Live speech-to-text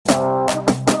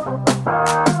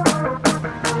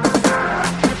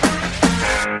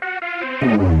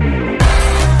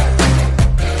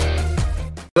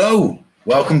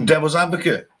Welcome, Devil's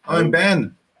Advocate. I'm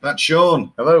Ben. That's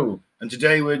Sean. Hello. And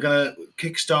today we're going to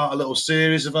kickstart a little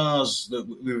series of ours that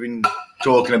we've been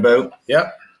talking about.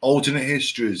 Yep. Alternate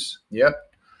histories. Yep.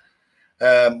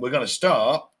 We're going to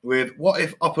start with what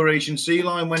if Operation Sea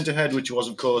Lion went ahead, which was,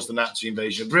 of course, the Nazi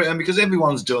invasion of Britain, because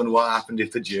everyone's done what happened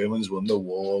if the Germans won the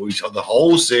war. We've got the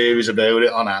whole series about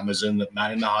it on Amazon, The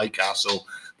Man in the High Castle,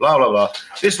 blah, blah, blah.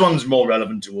 This one's more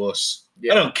relevant to us.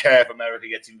 Yeah. I don't care if America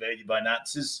gets invaded by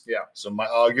Nazis. Yeah. Some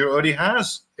might argue it already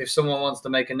has. If someone wants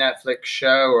to make a Netflix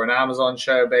show or an Amazon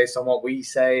show based on what we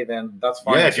say, then that's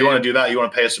fine. Yeah, if you want to do that, you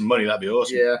want to pay us some money, that'd be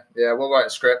awesome. Yeah, we'll write a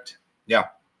script. Yeah.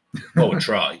 Well, we'll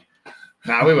try.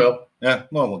 Nah, we will. Yeah,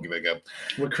 well, we'll give it a go.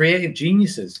 We're creative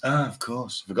geniuses. Ah, of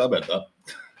course. Forgot about that.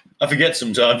 I forget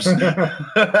sometimes.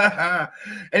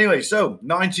 Anyway, so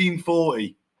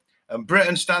 1940, and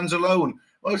Britain stands alone.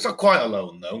 Well, it's not quite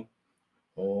alone, though.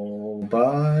 All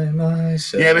by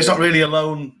myself. Yeah, but it's not really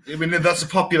alone. I mean, that's a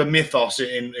popular mythos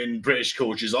in British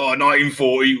cultures. Oh,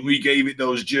 1940, we gave it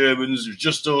those Germans. It was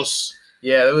just us.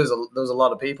 Yeah, there was a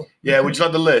lot of people. Yeah, would you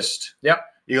like the list? Yep.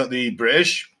 You got the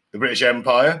British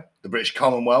Empire, the British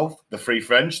Commonwealth, the Free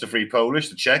French, the Free Polish,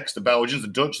 the Czechs, the Belgians, the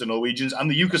Dutch, the Norwegians,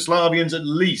 and the Yugoslavians at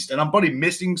least. And I'm probably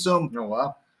missing some. Oh,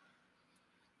 wow.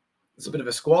 It's a bit of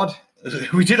a squad.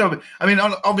 We did have, I mean,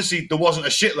 obviously there wasn't a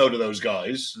shitload of those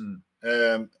guys.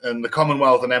 And the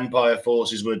Commonwealth and Empire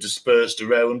forces were dispersed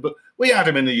around, but we had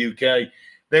them in the UK.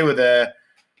 They were there.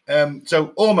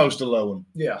 So almost alone.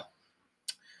 Yeah.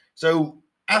 So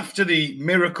after the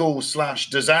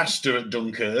miracle/disaster at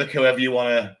Dunkirk, however you want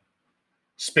to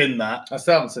spin that. I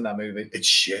still haven't seen that movie. It's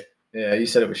shit. Yeah, you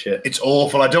said it was shit. It's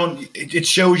awful. It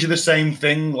shows you the same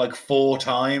thing like 4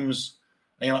 times.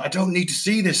 And you're like, I don't need to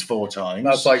see this 4 times.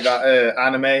 That's like that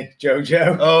anime,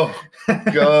 JoJo. Oh,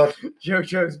 God.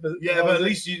 JoJo's. Yeah, but at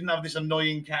least you didn't have this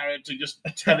annoying character just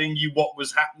telling you what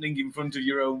was happening in front of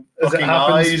your own As fucking it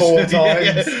happens eyes. 4 times.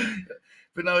 Yeah.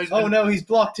 But no, he's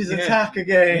blocked his attack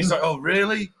again. He's like, oh,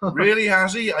 really? Really,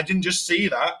 has he? I didn't just see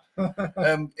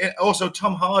that. Also,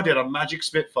 Tom Hardy had a magic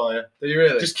Spitfire. Did you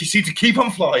really? Just seemed to keep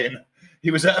on flying. He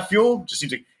was out of fuel. Just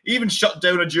seemed to even shut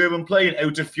down a German plane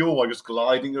out of fuel while just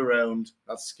gliding around.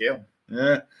 That's skill.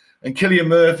 Yeah. And Cillian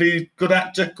Murphy, good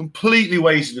actor, completely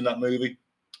wasted in that movie.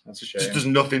 That's a shame. Just does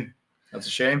nothing. That's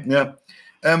a shame. Yeah.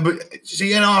 But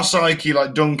see, in our psyche,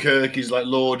 like Dunkirk is like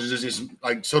Lord is this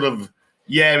like sort of,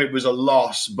 yeah, it was a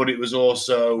loss, but it was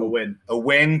also a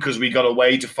win because we got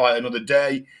away to fight another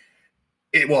day.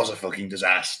 It was a fucking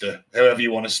disaster, however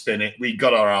you want to spin it. We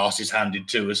got our asses handed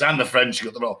to us, and the French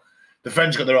got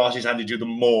their asses handed to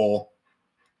them more.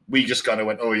 We just kind of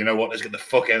went, oh, you know what? Let's get the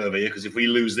fuck out of here because if we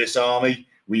lose this army,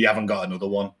 we haven't got another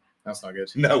one. That's not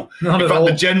good. No. Not in at fact, all.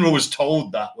 the general was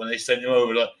told that when they sent him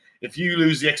over. Like, if you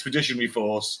lose the expeditionary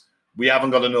force, we haven't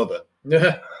got another.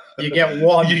 You get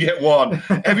one. You get one.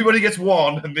 Everybody gets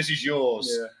one, and this is yours.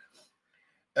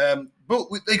 Yeah. But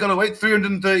they got away.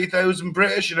 330,000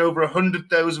 British and over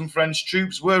 100,000 French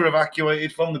troops were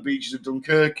evacuated from the beaches of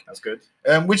Dunkirk. That's good.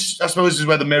 Which I suppose is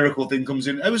where the miracle thing comes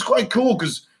in. It was quite cool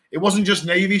because it wasn't just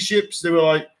Navy ships. They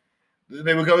were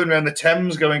going around the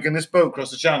Thames going, can this boat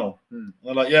cross the channel? And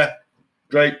they're like, yeah,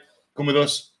 great. Come with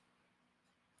us.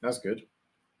 That's good.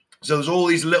 So there's all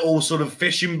these little sort of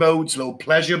fishing boats, little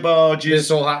pleasure barges.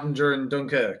 This all happened during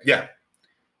Dunkirk. Yeah.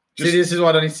 See, this is why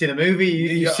I don't need to see the movie.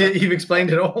 You've explained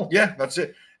it all. Yeah, that's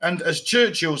it. And as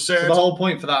Churchill said... So the whole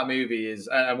point for that movie is,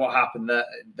 and what happened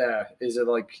there is that,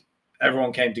 like,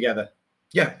 everyone came together.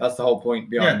 Yeah. That's the whole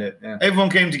point behind it. Yeah. Everyone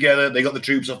came together. They got the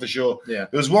troops off the shore. Yeah.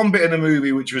 There was one bit in the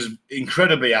movie which was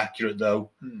incredibly accurate,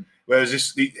 though.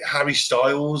 Whereas Harry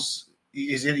Styles,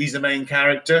 he's the main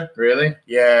character. Really?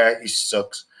 Yeah, he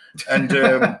sucks. And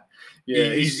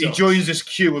he sucks. joins this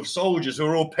queue of soldiers who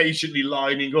are all patiently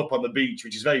lining up on the beach,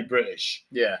 which is very British.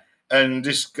 Yeah. And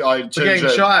this guy turns getting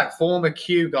shot at, form a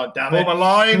queue, goddammit. Form a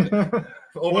line.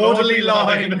 Orderly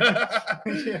line.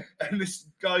 Yeah. And this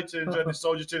guy turns around, this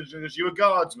soldier turns around and goes, you a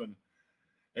guardsman?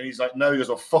 And he's like, no. He goes,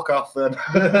 well, fuck off then.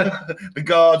 The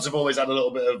guards have always had a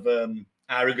little bit of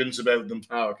arrogance about them.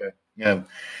 Oh, okay. Yeah.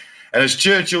 And as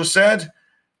Churchill said,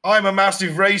 I'm a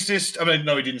massive racist. I mean,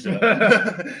 no, he didn't say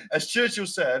that. As Churchill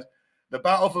said, the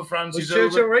battle for France is over.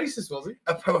 Was Churchill racist, was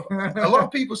he? A lot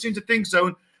of people seem to think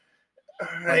so.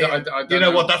 I don't you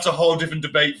know what? That's a whole different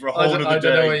debate for a whole other day. I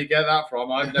don't know where you get that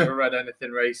from. I've never read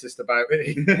anything racist about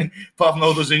it. Apart from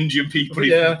all those Indian people he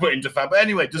put into fab. But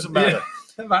anyway, it doesn't matter.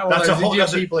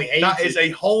 That is a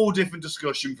whole different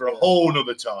discussion for a whole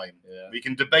other time. Yeah. We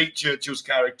can debate Churchill's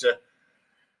character.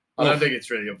 I don't think it's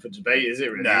really up for debate, is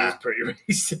it? Really, Nah. It's pretty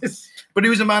racist. But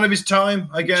he was a man of his time,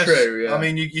 I guess. True. Yeah. I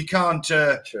mean, you can't.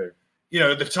 True. You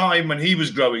know, at the time when he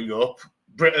was growing up,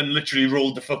 Britain literally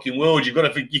ruled the fucking world. You've got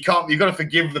to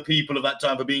forgive the people of that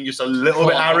time for being just a little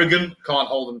bit arrogant. Can't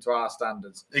hold them to our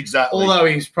standards. Exactly. Although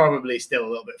he's probably still a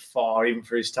little bit far, even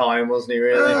for his time, wasn't he?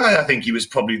 Really? I think he was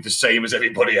probably the same as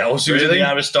everybody else who was in the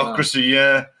aristocracy.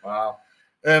 Yeah. Wow.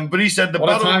 But he said what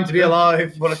a time to be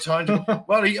alive. What a time to...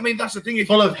 Well, I mean, that's the thing.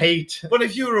 Full of hate. But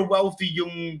if you were a wealthy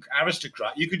young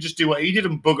aristocrat, you could just do what he did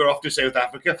and bugger off to South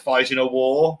Africa, fight in a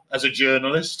war as a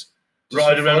journalist,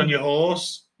 ride around on your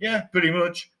horse. Yeah, pretty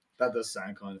much. That does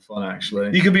sound kind of fun,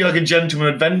 actually. You could be like a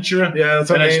gentleman adventurer. Yeah,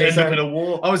 that's what I mean. End up in a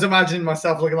war. I was imagining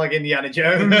myself looking like Indiana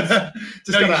Jones.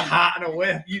 Just got a hat and a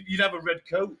whip. You'd have a red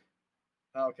coat.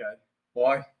 Okay.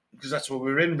 Why? Because that's what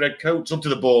we were in, red coats, up to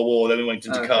the Boer War. Then we went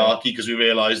into khaki because we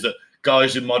realised that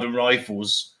guys with modern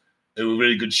rifles who were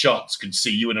really good shots could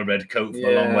see you in a red coat from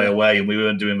a long way away, and we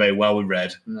weren't doing very well with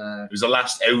red. No. It was the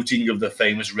last outing of the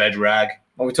famous red rag.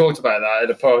 Well, we talked about that in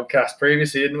a podcast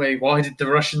previously, didn't we? Why did the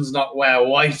Russians not wear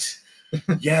white?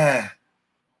 Yeah.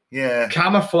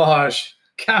 Camouflage.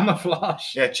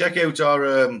 Yeah, check out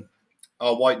our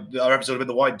episode about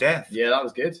the White Death. Yeah, that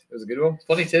was good. It was a good one.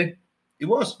 Funny too. It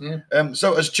was. Yeah.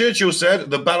 So, as Churchill said,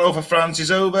 the battle for France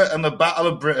is over and the Battle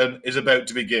of Britain is about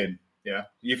to begin. Yeah.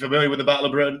 You familiar with the Battle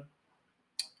of Britain?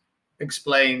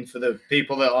 Explain for the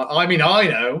people that I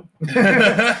know.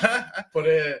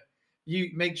 But you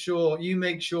make sure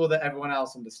that everyone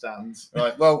else understands.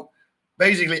 Right. Well,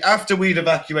 basically, after we'd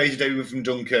evacuated everyone from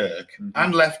Dunkirk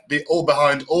and left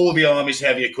behind all the army's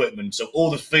heavy equipment, so all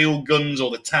the field guns,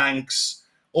 all the tanks,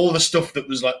 all the stuff that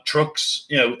was like trucks,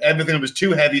 everything that was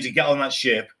too heavy to get on that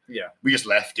ship. Yeah. We just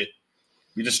left it.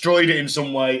 We destroyed it in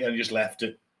some way and just left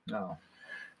it. Oh.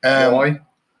 Why?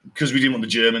 Because we didn't want the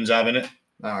Germans having it.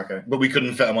 Oh, okay. But we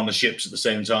couldn't fit them on the ships at the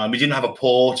same time. We didn't have a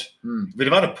port. If we'd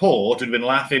have had a port, we'd have been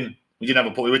laughing. We didn't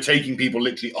have a port. We were taking people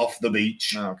literally off the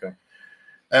beach. Oh,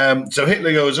 okay. So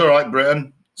Hitler goes, all right,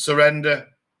 Britain, surrender.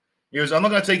 He goes, I'm not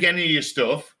going to take any of your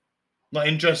stuff. Not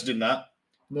interested in that.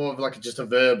 More of like just a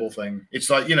verbal thing. It's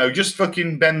like, just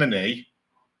fucking bend the knee.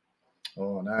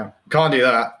 Oh, no. Can't do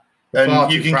that.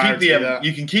 And you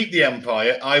can keep the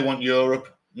empire. I want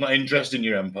Europe. I'm not interested in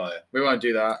your empire. We won't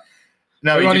do that.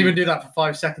 No, we won't even do that for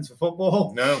 5 seconds for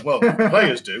football. No, well,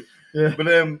 players do. Yeah.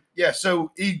 But,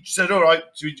 so he said, all right.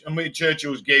 So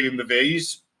Churchill gave him the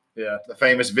V's. Yeah. The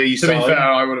famous V sign. To be fair,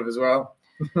 I would have as well.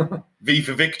 V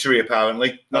for victory,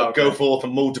 apparently. Not go forth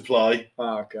and multiply.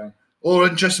 Oh, okay. Or,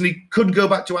 interestingly, could go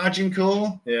back to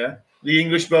Agincourt. Yeah. The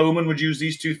English bowmen would use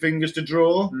these two fingers to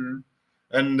draw.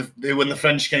 And when the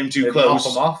French came too close,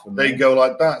 lop them off, they'd go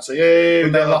like that. So, yeah.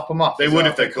 Would they lop them off? They would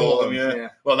if they caught them, yeah.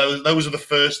 Well, those are the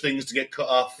first things to get cut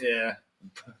off. Yeah.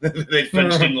 The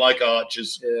French didn't like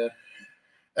archers.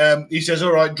 Yeah. He says,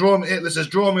 all right, Hitler says,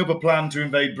 draw me up a plan to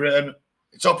invade Britain.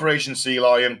 It's Operation Sea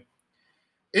Lion.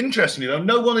 Interestingly, though,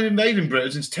 no one had invaded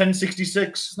Britain since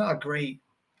 1066. It's not a great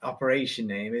operation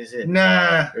name, is it?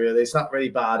 Nah. Really, it's not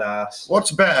really badass.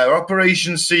 What's better,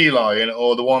 Operation Sea Lion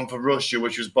or the one for Russia,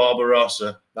 which was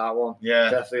Barbarossa? That one.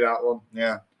 Yeah. Definitely that one.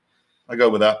 Yeah. I go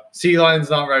with that. Sea Lion's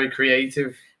not very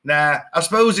creative. Nah. I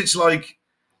suppose it's like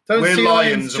we're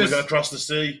lions and we're going to cross the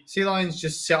sea. Sea Lions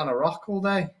just sit on a rock all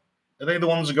day. Are they the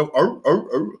ones that go,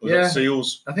 oh? Yeah.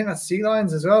 Seals? I think that's sea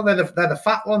lions as well. They're the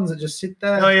fat ones that just sit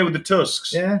there. Oh, yeah, with the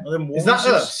tusks. Yeah. Is that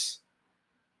us?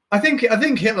 I think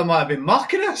Hitler might have been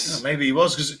mocking us. Yeah, maybe he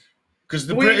was, because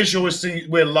the British always think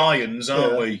we're lions,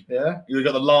 aren't we? Yeah. You've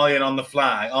got the lion on the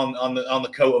flag, on the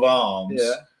coat of arms.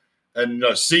 Yeah. And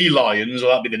sea lions,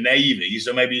 well, that'd be the Navy,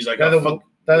 so maybe he's like, they're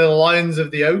the lions of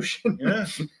the ocean. Yeah.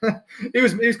 he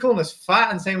was calling us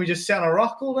fat and saying we just sit on a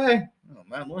rock all day. Oh,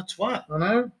 man, what a twat. I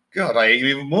know. God, I hate you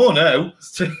even more now.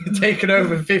 It's taken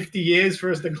over 50 years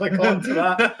for us to click onto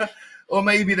that. Or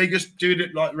maybe they just do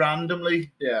it like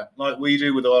randomly. Yeah. Like we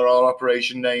do with our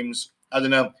operation names. I don't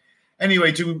know.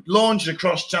 Anyway, to launch a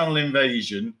cross-channel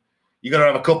invasion, you got to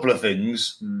have a couple of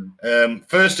things.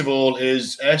 First of all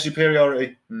is air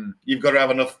superiority. You've got to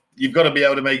have enough. You've got to be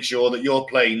able to make sure that your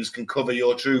planes can cover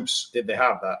your troops. Did they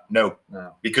have that? No.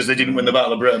 Because they didn't win the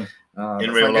Battle of Britain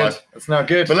in real life. That's not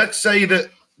good. But let's say that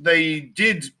they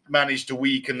did manage to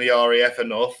weaken the RAF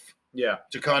enough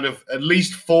to kind of at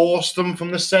least force them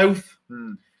from the south.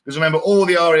 Because remember, all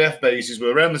the RAF bases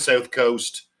were around the south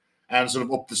coast and sort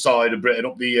of up the side of Britain,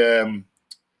 up the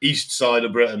east side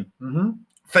of Britain,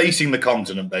 facing the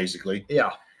continent, basically.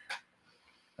 Yeah.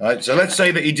 All right, so let's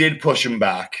say that he did push them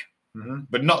back,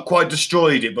 but not quite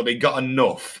destroyed it, but they got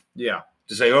enough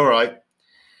to say, all right.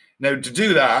 Now, to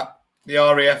do that,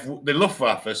 the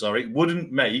Luftwaffe,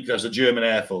 wouldn't make, as the German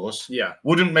Air Force,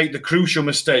 wouldn't make the crucial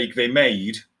mistake they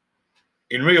made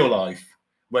in real life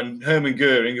when Hermann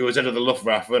Goering, who was head of the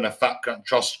Luftwaffe and a fat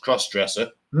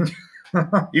cross-dresser,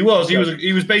 He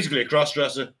was basically a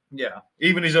cross-dresser. Yeah.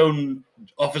 Even his own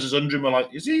officers under him were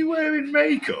like, is he wearing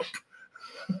makeup?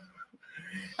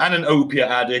 And an opiate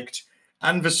addict.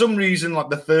 And for some reason, like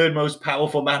the third most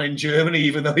powerful man in Germany,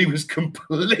 even though he was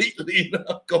completely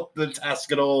not up to the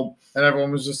task at all. And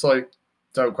everyone was just like,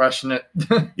 don't question it.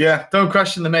 Yeah. Don't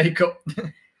question the makeup.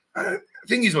 The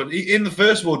thing is, in the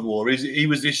First World War, he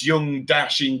was this young,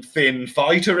 dashing, thin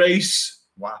fighter ace.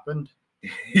 What happened?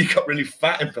 He got really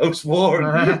fat in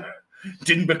post-war.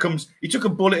 Didn't become. He took a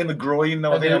bullet in the groin.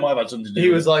 Though I think that might have had something to do. He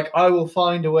with was like, "I will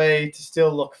find a way to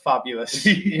still look fabulous,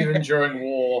 even during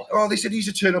war." Oh, they said he used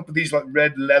to turn up with these like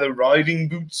red leather riding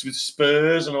boots with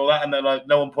spurs and all that, and then like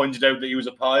no one pointed out that he was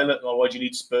a pilot. Oh, why do you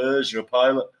need spurs? You're a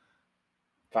pilot.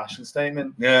 Fashion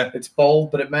statement. Yeah, it's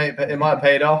bold, but it might have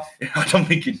paid off. I don't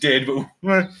think it did.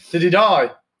 But did he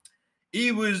die?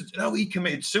 He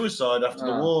committed suicide after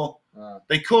the war.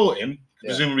 They caught him.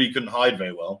 Presumably, he couldn't hide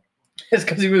very well. It's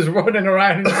because he was running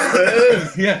around in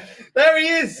spurs. Yeah. There he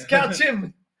is. Catch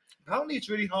him. Apparently, it's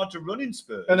really hard to run in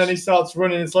spurs. And then he starts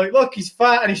running. It's like, look, he's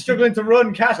fat and he's struggling to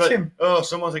run. Catch him. Oh,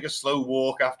 someone take a slow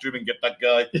walk after him and get that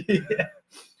guy. Yeah.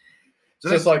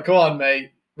 So it's like, come on,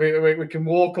 mate. We can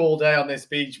walk all day on this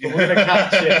beach, but we're going to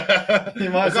catch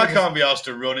you. I can't be asked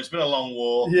to run. It's been a long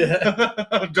war. Yeah.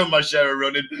 I've done my share of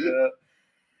running. Yeah.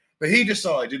 But he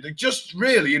decided that just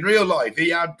really, in real life, he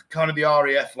had kind of the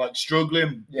RAF like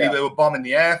struggling. Yeah. They were bombing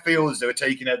the airfields. They were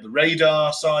taking out the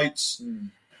radar sites.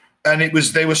 And they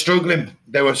were struggling.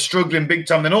 They were struggling big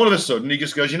time. Then all of a sudden, he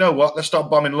just goes, you know what? Let's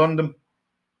stop bombing London.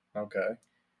 Okay.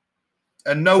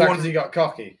 And no one... he got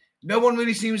cocky? No one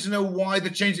really seems to know why they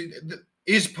changed it.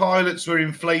 His pilots were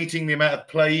inflating the amount of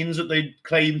planes that they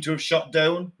claimed to have shot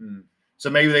down.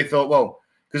 So maybe they thought, well...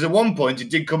 Because at one point, it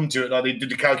did come to it, like they did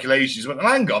the calculations. Went,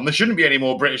 hang on, there shouldn't be any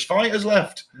more British fighters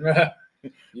left.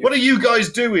 What are you guys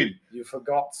doing? You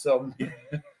forgot some.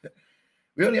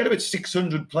 We only had about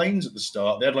 600 planes at the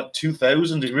start. They had like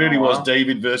 2,000. It really was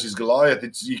David versus Goliath.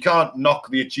 You can't knock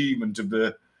the achievement of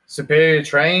the... Superior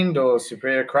trained or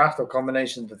superior craft or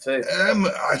combination of the two?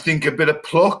 I think a bit of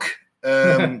pluck.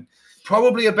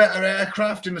 Probably a better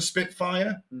aircraft in the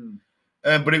Spitfire.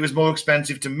 But it was more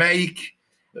expensive to make.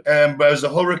 Whereas the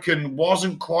Hurricane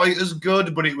wasn't quite as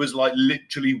good, but it was like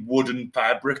literally wooden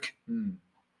fabric.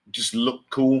 Just looked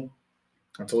cool.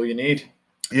 That's all you need.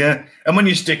 Yeah. And when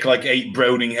you stick like 8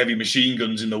 Browning heavy machine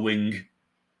guns in the wings,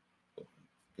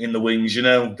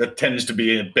 that tends to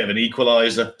be a bit of an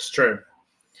equalizer. It's true.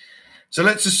 So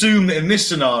let's assume that in this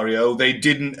scenario, they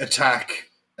didn't attack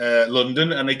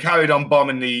London and they carried on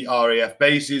bombing the RAF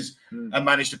bases and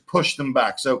managed to push them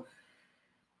back. So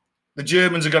the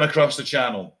Germans are going to cross the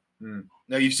Channel.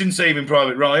 Now, you've seen Saving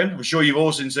Private Ryan. I'm sure you've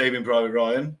all seen Saving Private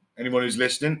Ryan, anyone who's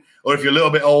listening. Or if you're a little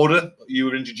bit older, you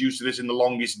were introduced to this in The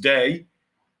Longest Day.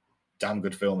 Damn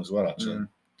good film as well, actually.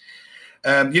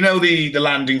 You know the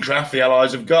landing craft the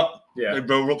Allies have got? Yeah. They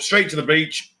roll up straight to the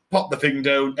beach, pop the thing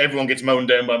down, everyone gets mown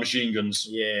down by machine guns.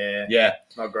 Yeah. Yeah.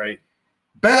 Not great.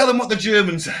 Better than what the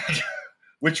Germans had,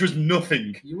 which was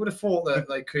nothing. You would have thought that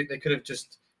they could have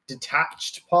just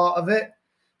detached part of it.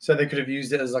 So they could have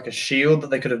used it as like a shield that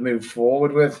they could have moved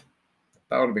forward with.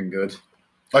 That would have been good.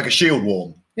 Like a shield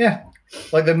wall. Yeah.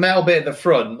 Like the metal bit at the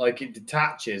front, like it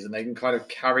detaches and they can kind of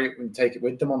carry it and take it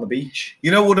with them on the beach. You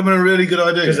know what would have been a really good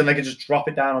idea? Because then they could just drop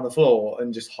it down on the floor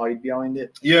and just hide behind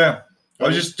it. Yeah. I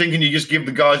was just thinking you just give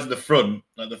the guys at the front,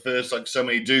 like the first like so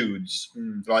many dudes,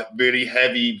 like really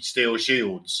heavy steel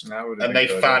shields. And they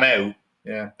fan out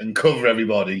and cover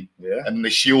everybody. Yeah. And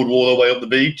they shield wall the way up the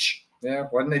beach. Yeah,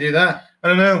 why didn't they do that? I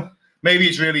don't know. Maybe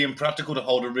it's really impractical to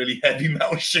hold a really heavy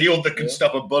metal shield that can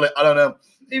stop a bullet. I don't know.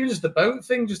 Even just the boat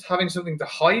thing, just having something to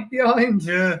hide behind.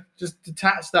 Yeah. Just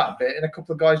detach that bit and a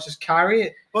couple of guys just carry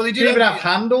it. Well, they did even have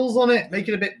handles on it. Make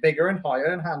it a bit bigger and higher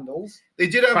and handles. They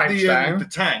did have the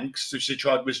tanks, which they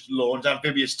tried to launch,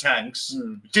 amphibious tanks.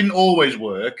 Didn't always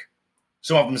work.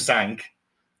 Some of them sank.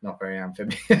 Not very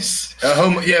amphibious.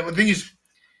 But the thing is,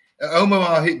 at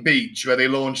Omaha hit beach, where they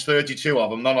launched 32 of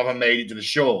them, none of them made it to the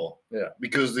shore. Yeah.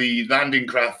 Because the landing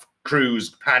craft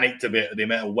crews panicked a bit at the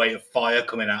amount of weight of fire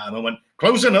coming at them and went,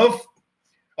 close enough.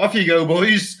 Off you go,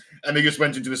 boys. And they just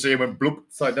went into the sea and went bloop.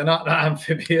 So they're not that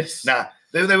amphibious. Nah.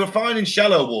 They were fine in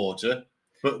shallow water.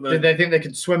 But did they think they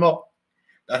could swim up?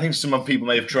 I think some people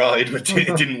may have tried, but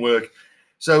it didn't work.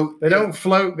 So they don't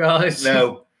float, guys.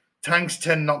 No. Tanks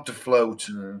tend not to float.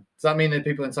 Does that mean that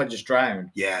people inside just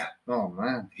drown? Yeah. Oh,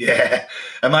 man. Yeah.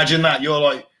 Imagine that. You're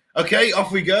like, okay,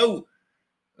 off we go.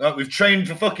 We've trained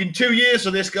for fucking 2 years for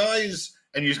this, guys.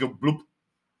 And you just go bloop.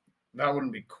 That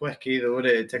wouldn't be quick either, would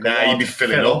it? You'd be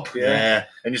filling up. Yeah.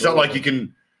 And it's not like you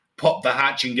can pop the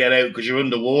hatch and get out because you're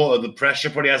underwater. The pressure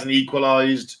probably hasn't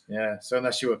equalised. Yeah, so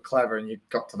unless you were clever and you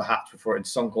got to the hatch before it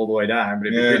sunk all the way down, but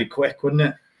it'd be really quick, wouldn't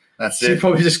it? That's so it. You're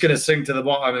probably just going to sink to the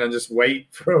bottom and then just wait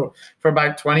for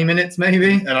about 20 minutes,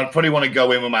 maybe. And I'd probably want to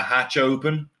go in with my hatch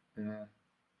open. Yeah.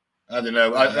 I don't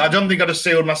know. I don't think I'd have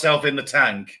sealed myself in the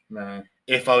tank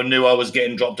if I knew I was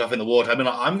getting dropped off in the water. I mean,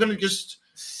 I'm going to just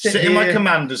sit in my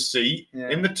commander's seat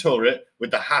in the turret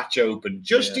with the hatch open,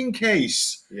 just in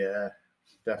case. Yeah,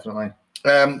 definitely.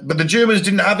 But the Germans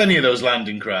didn't have any of those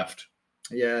landing craft.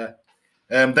 Yeah.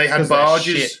 They had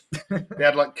barges. They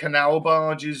had like canal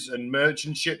barges and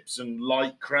merchant ships and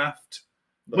light craft,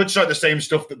 much like the same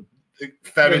stuff that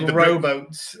ferried the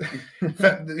rowboats.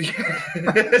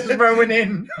 Just rowing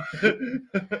in.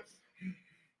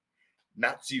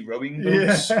 Nazi rowing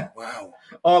boats. Yeah. Wow.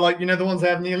 Oh, like, you know, the ones they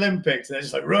have in the Olympics. They're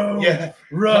just like, row,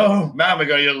 row. Man, we're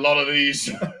going to get a lot of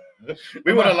these.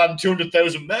 We want to land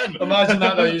 200,000 men. Imagine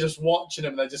that, though. You're just watching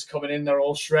them. They're just coming in. They're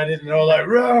all shredded. And they're all like,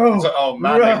 row. It's like, oh,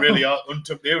 man, row.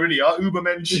 They really are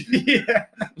Ubermensch. Yeah.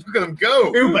 Look at them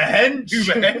go. Uberhench.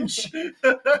 Uberhench.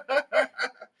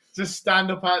 Just stand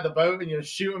up out of the boat and you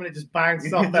shoot them and it just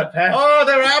bounces off their pet. Oh,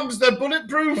 their abs. They're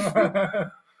bulletproof.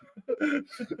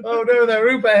 Oh, no,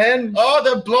 they're Uberhench. Oh,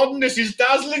 their blondness is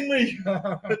dazzling me.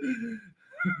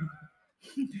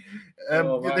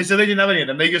 So they didn't have any of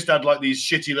them. They just had like these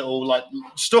shitty little like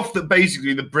stuff that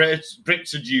basically the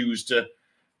Brits had used to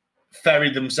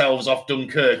ferry themselves off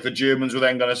Dunkirk. The Germans were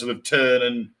then going to sort of turn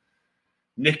and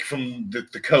nick from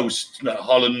the coast, like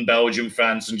Holland, Belgium,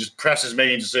 France, and just press as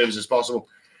many into service as possible.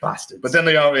 Bastards. But then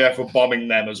the RAF were bombing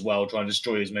them as well, trying to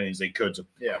destroy as many as they could. So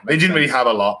yeah, they didn't really have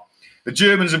a lot. The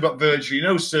Germans have got virtually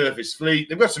no surface fleet.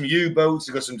 They've got some U-boats.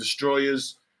 They've got some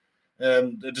destroyers.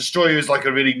 The destroyer is like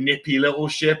a really nippy little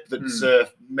ship that's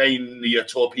mainly a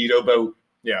torpedo boat,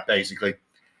 basically.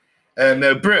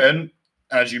 Now, Britain,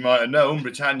 as you might have known,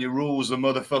 Britannia rules the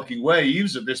motherfucking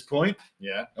waves at this point.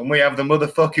 Yeah. And we have the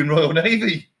motherfucking Royal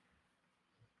Navy.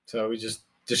 So we just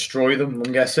destroy them,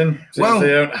 I'm guessing, since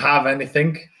they don't have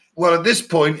anything. Well, at this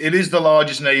point, it is the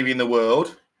largest navy in the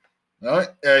world. Right?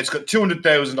 It's got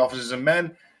 200,000 officers and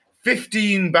men,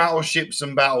 15 battleships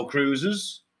and battle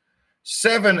cruisers,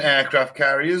 7 aircraft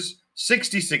carriers,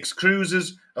 66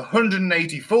 cruisers,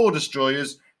 184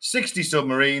 destroyers, 60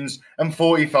 submarines, and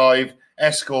 45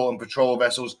 escort and patrol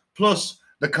vessels, plus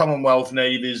the Commonwealth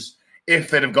navies,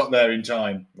 if they'd have got there in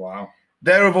time. Wow.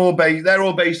 They're all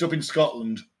based up in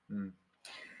Scotland.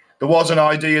 There was an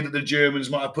idea that the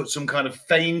Germans might have put some kind of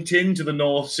feint into the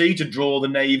North Sea to draw the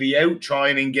navy out, try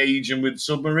and engage them with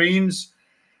submarines.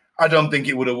 I don't think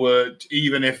it would have worked,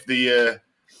 even if the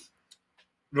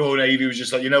Royal Navy was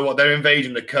just like, you know what, they're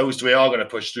invading the coast. We are going to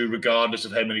push through regardless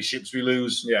of how many ships we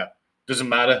lose. Yeah. Doesn't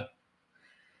matter.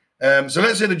 So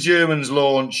let's say the Germans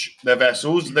launch their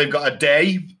vessels. They've got a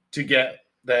day to get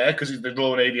there because the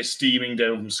Royal Navy is steaming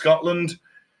down from Scotland.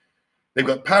 They've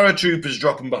got paratroopers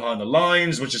dropping behind the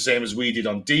lines, which is the same as we did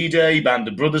on D-Day, Band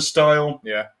of Brothers style.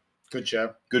 Yeah. Good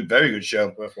show. Very good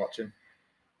show. Worth watching.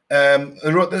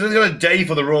 There's a day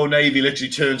for the Royal Navy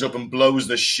literally turns up and blows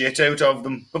the shit out of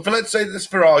them. But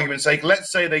for argument's sake,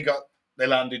 let's say they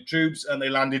landed troops and they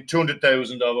landed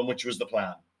 200,000 of them, which was the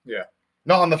plan. Yeah.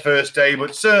 Not on the first day,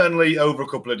 but certainly over a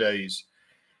couple of days.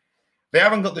 They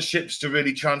haven't got the ships to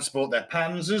really transport their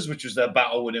panzers, which was their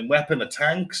battle-winning weapon, the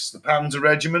tanks, the panzer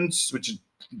regiments, which had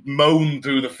moaned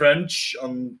through the French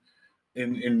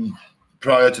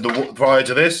prior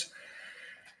to this.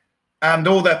 And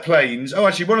all their planes. Oh,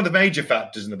 actually, one of the major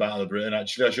factors in the Battle of Britain,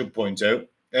 actually, I should point out,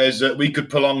 is that we could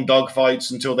prolong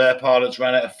dogfights until their pilots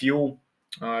ran out of fuel.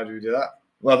 Oh, how do we do that?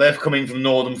 Well, they're coming from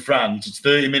northern France. It's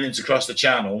 30 minutes across the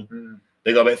channel.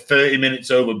 They got about 30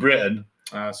 minutes over Britain.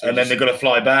 And then they've got to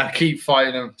fly back. Keep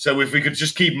fighting them. So if we could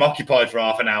just keep them occupied for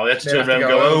half an hour, they have to turn around and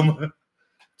go home.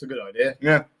 It's a good idea.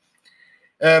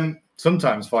 Yeah.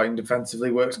 Sometimes fighting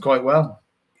defensively works quite well.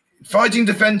 Fighting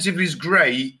defensively is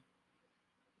great,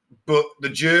 but the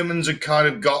Germans had kind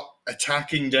of got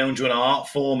attacking down to an art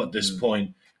form at this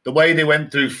point. The way they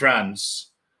went through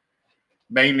France,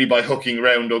 mainly by hooking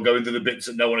around or going through the bits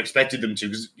that no one expected them to.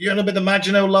 Because you know about the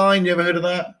Maginot Line? You ever heard of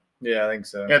that? Yeah, I think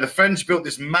so. Yeah, the French built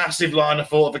this massive line of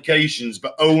fortifications,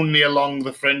 but only along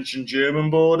the French and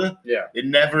German border. Yeah. It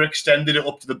never extended it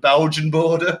up to the Belgian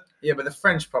border. Yeah, but the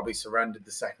French probably surrendered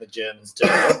the second the Germans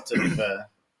turned up, to be fair.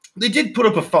 They did put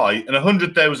up a fight, and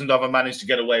 100,000 of them managed to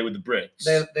get away with the Brits.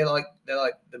 They like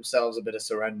themselves a bit of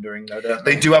surrendering, though, don't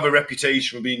they? They do have a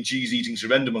reputation for being cheese-eating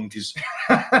surrender monkeys.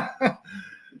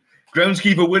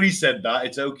 Groundskeeper Willie said that.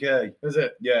 It's okay. Is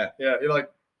it? Yeah. Yeah, you're like,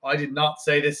 I did not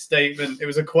say this statement. It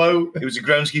was a quote. It was a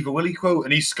Groundskeeper Willie quote,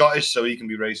 and he's Scottish, so he can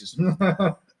be racist.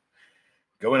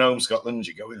 Going home, Scotland.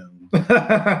 You're going home.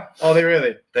 Are they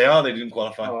really? They are. They didn't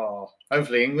qualify. Oh,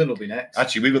 hopefully England will be next.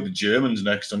 Actually, we've got the Germans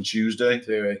next on Tuesday.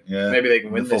 Do we? Yeah. Maybe they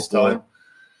can win this time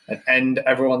and end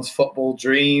everyone's football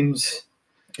dreams.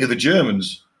 Yeah, the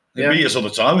Germans. They beat us all the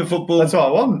time in football. That's what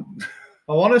I want.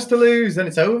 I want us to lose, then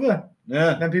it's over.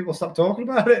 Yeah. Then people stop talking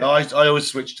about it. No, I always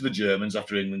switch to the Germans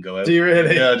after England go out. Do you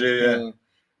really? Yeah, I do. Yeah.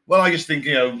 Well, I just think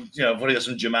probably got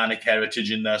some Germanic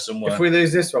heritage in there somewhere. If we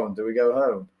lose this one, do we go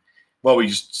home? Well,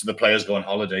 the players go on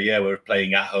holiday. Yeah, we're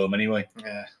playing at home anyway.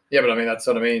 Yeah, but I mean that's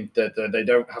what I mean. That they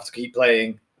don't have to keep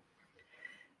playing.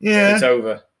 Yeah, it's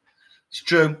over. It's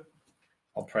true.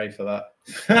 I'll pray for that.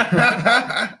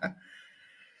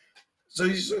 So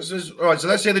all right. So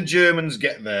let's say the Germans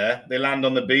get there. They land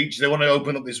on the beach. They want to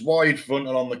open up this wide front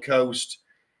along the coast.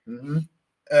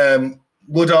 Mm-hmm.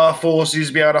 Would our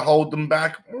forces be able to hold them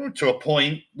back? To a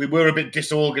point. We were a bit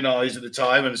disorganised at the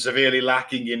time and severely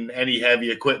lacking in any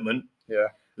heavy equipment. Yeah.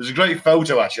 There's a great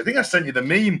photo, actually. I think I sent you the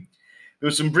meme. There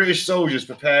were some British soldiers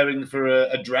preparing for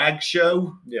a drag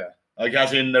show. Yeah. Like,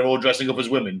 as in, they're all dressing up as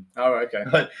women. Oh, okay.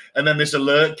 And then this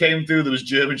alert came through. There was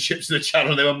German ships in the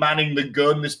channel. They were manning the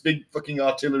gun, this big fucking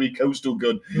artillery coastal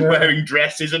gun, wearing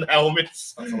dresses and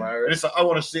helmets. That's hilarious. And it's like, I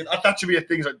want to see it. That should be a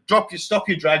thing. It's like, stop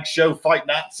your drag show, fight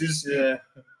Nazis. Yeah.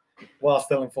 While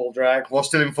still in full drag.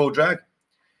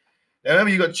 Now,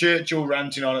 remember, you got Churchill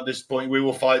ranting on at this point. We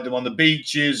will fight them on the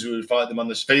beaches. We will fight them on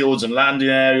the fields and landing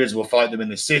areas. We'll fight them in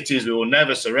the cities. We will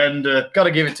never surrender. Got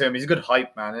to give it to him. He's a good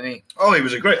hype man, isn't he? Oh, he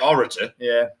was a great orator.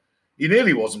 Yeah. He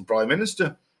nearly wasn't prime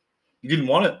minister. He didn't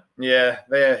want it. Yeah,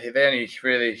 they only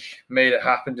really made it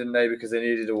happen, didn't they? Because they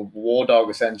needed a war dog,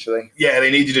 essentially. Yeah,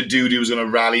 they needed a dude who was going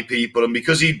to rally people, and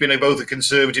because he'd been both a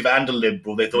conservative and a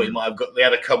liberal, they thought he might have got. They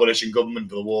had a coalition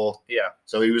government for the war. Yeah.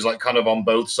 So he was like kind of on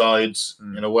both sides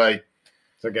in a way.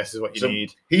 So I guess is what you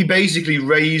need. He basically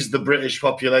raised the British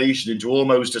population into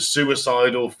almost a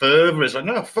suicidal fervour. It's like,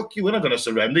 no, fuck you, we're not going to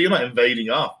surrender. You're not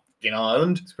invading our fucking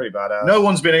Ireland. It's pretty badass. No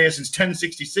one's been here since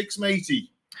 1066,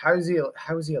 matey. How is he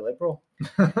a liberal?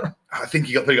 I think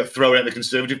he got thrown out of the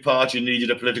Conservative Party and needed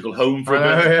a political home for a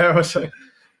bit. Yeah,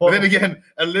 but then again,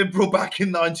 a liberal back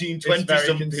in 1920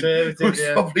 something was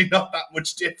probably not that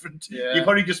much different. Yeah. He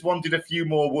probably just wanted a few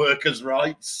more workers'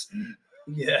 rights.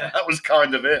 Yeah. That was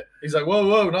kind of it. He's like,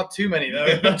 whoa, not too many,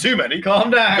 though. Not too many. Calm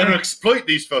down. Going to exploit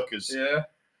these fuckers. Yeah.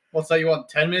 What's that? You want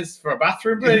 10 minutes for a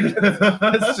bathroom break?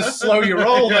 Let's just slow your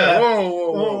roll there.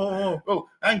 Whoa.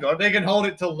 Hang on. They can hold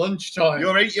it till lunchtime.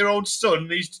 Your 8-year-old son,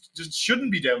 he just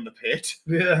shouldn't be down the pit.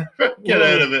 Yeah. Get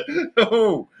out of it.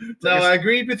 Oh. No, I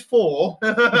agreed with 4.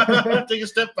 Take a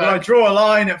step back. But I draw a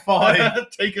line at 5.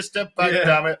 Take a step back,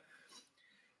 damn it.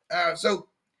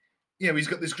 He's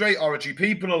got this great oratory.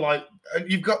 People are like, and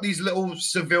you've got these little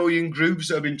civilian groups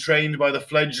that have been trained by the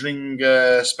fledgling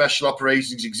Special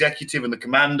Operations Executive and the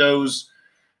Commandos.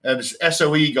 The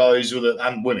SOE guys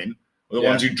and women were the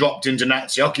ones who dropped into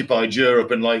Nazi-occupied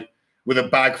Europe and, like, with a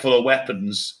bag full of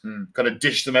weapons, kind of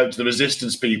dished them out to the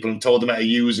resistance people and told them how to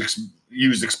use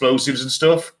explosives and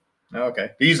stuff. Oh,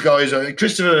 okay. These guys are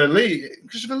Christopher Lee?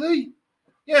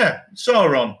 Yeah,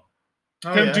 Sauron.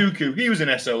 Count Dooku. He was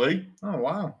in SOE. Oh,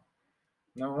 wow.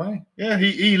 No way. Yeah,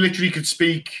 he literally could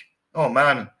speak,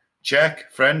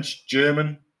 Czech, French,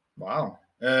 German. Wow.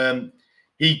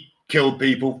 He killed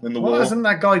people in the war. What hasn't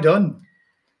that guy done?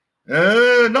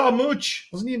 Not much.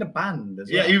 Wasn't he in a band as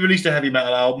well? Yeah, he released a heavy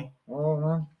metal album. Oh,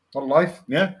 man. What a life.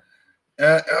 Yeah.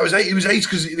 He was 8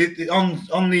 because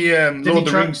on the Lord of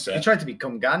the Rings set. He tried to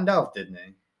become Gandalf, didn't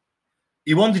he?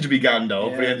 He wanted to be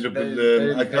Gandalf, but he ended up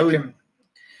with...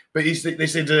 But they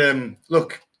said,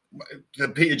 look...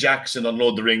 Peter Jackson on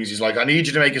Lord of the Rings, he's like, I need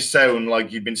you to make a sound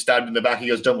like you've been stabbed in the back. He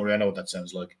goes, don't worry, I know what that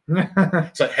sounds like.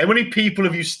 It's like, how many people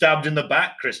have you stabbed in the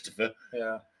back, Christopher?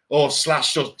 Yeah. Or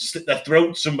slashed or slit their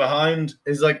throats from behind?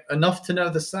 It's like enough to know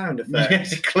the sound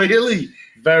effects. Yes, clearly.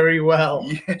 Very well.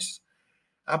 Yes,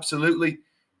 absolutely.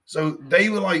 So they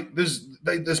were like,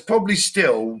 there's probably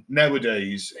still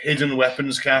nowadays hidden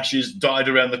weapons caches dotted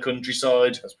around the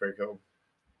countryside. That's pretty cool.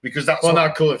 Because that's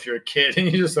not cool if you're a kid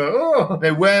and you just like, oh.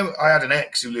 Now, where I had an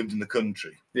ex who lived in the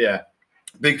country. Yeah.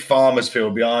 Big farmer's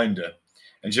field behind her.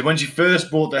 And when she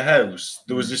first bought the house,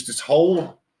 there was just this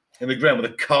hole in the ground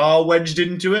with a car wedged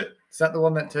into it. Is that the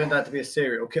one that turned out to be a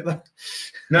serial killer?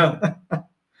 No.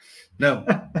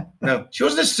 She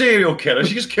wasn't a serial killer.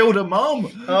 She just killed her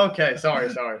mom. Okay,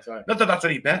 sorry. Not that that's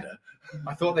any better.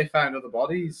 I thought they found other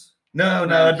bodies. No,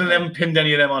 I haven't pinned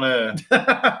any of them on her.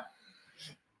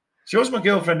 She was my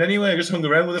girlfriend anyway. I just hung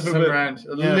around with her for a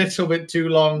little bit too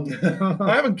long.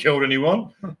 I haven't killed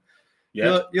anyone.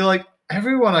 Yeah, you're like,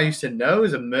 everyone I used to know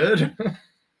is a murderer.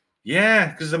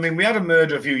 Yeah, because I mean, we had a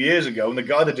murder a few years ago, and the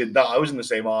guy that did that, I was in the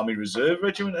same Army Reserve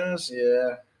regiment as.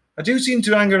 Yeah. I do seem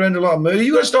to hang around a lot of murder.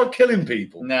 You got to start killing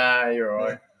people. Nah, you're all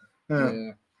right. Yeah.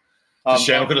 Yeah. It's a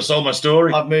shame I could have sold my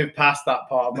story. I've moved past that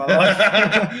part of my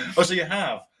life. Oh, so you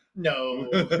have? No.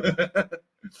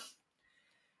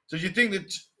 So do you think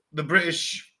that the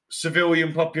British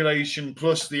civilian population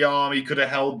plus the army could have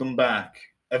held them back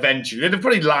eventually? They'd have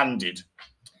probably landed.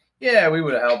 Yeah, we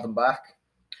would have held them back.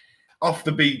 Off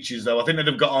the beaches, though. I think they'd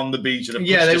have got on the beach and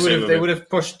Yeah, pushed they would have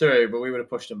pushed through, but we would have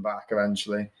pushed them back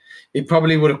eventually. It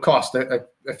probably would have cost a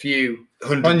few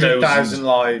 100,000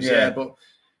 lives, yeah, but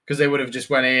because they would have just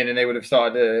went in and they would have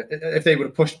started if they would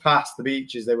have pushed past the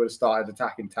beaches, they would have started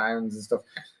attacking towns and stuff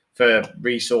for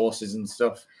resources and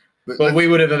stuff. But we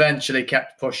would have eventually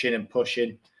kept pushing and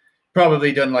pushing.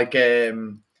 Probably done like a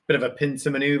bit of a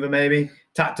pincer maneuver, maybe.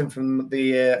 Attacked them from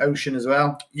the ocean as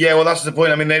well. Yeah, well, that's the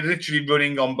point. I mean, they're literally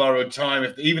running on borrowed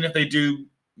time. Even if they do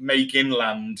make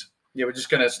inland, yeah, we're just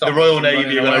going to stop. The Royal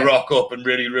Navy are going to rock up and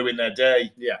really ruin their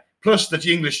day. Yeah. Plus,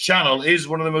 the English Channel is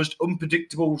one of the most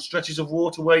unpredictable stretches of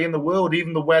waterway in the world.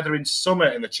 Even the weather in summer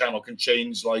in the Channel can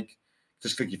change. Like,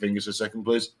 just click your fingers for a second,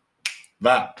 please.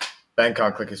 That. Ben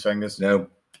can't click his fingers. No.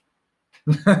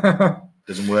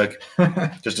 Doesn't work.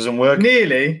 Just doesn't work.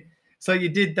 Nearly. So you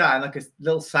did that, and like a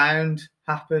little sound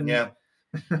happened. Yeah.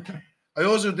 I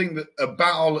also think that a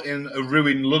battle in a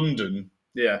ruined London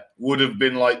would have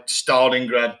been like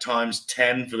Stalingrad times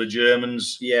 10 for the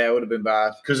Germans. Yeah, it would have been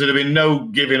bad. Because there'd have been no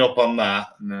giving up on that.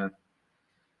 No.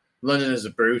 Londoners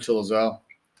are brutal as well.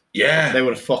 Yeah. They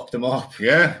would have fucked them up.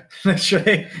 Yeah.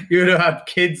 Literally, you would have had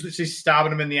kids literally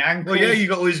stabbing them in the ankles. Well, yeah, you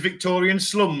got all these Victorian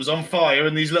slums on fire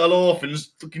and these little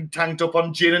orphans fucking tanked up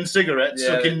on gin and cigarettes,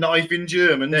 sucking knifing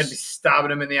Germans. They'd be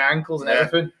stabbing them in the ankles and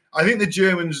everything. I think the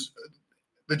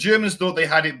Germans thought they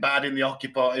had it bad in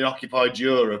occupied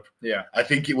Europe. Yeah. I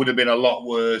think it would have been a lot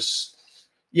worse.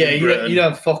 Yeah, you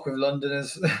don't fuck with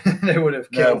Londoners. They would have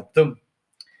killed them.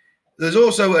 There's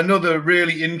also another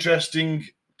really interesting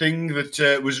thing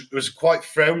that was quite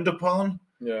frowned upon.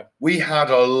 Yeah. We had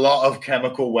a lot of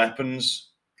chemical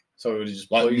weapons. So it would have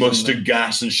just like mustard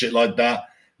gas and shit like that.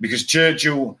 Because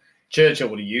Churchill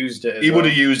would have used it. Would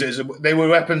have used it. They were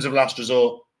weapons of last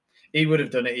resort. He would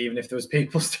have done it even if there was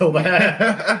people still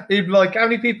there. He'd be like, how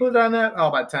many people are down there? Oh,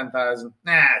 about 10,000.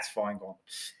 Nah, it's fine. Go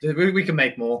on. We can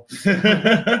make more.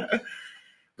 But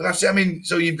that's it. I mean,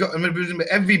 so you've got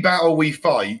every battle we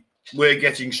fight, we're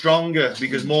getting stronger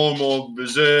because more and more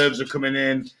reserves are coming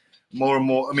in. More and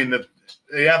more. I mean,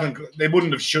 they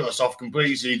wouldn't have shut us off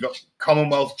completely. So you've got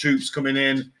Commonwealth troops coming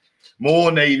in, more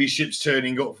Navy ships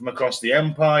turning up from across the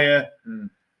Empire.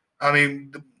 I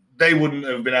mean, they wouldn't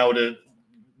have been able to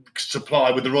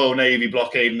supply with the Royal Navy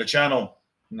blockading the Channel.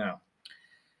 No.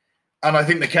 And I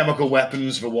think the chemical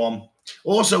weapons for one.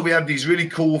 Also, we had these really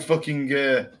cool fucking.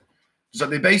 So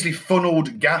they basically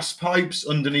funneled gas pipes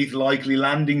underneath likely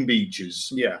landing beaches.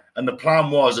 Yeah. And the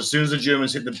plan was, as soon as the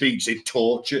Germans hit the beach, they'd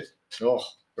torch it. Oh,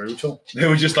 brutal. They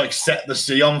would just like set the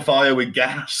sea on fire with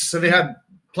gas. So they had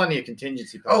plenty of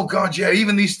contingency plans. Oh, God, yeah.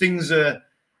 Even these things,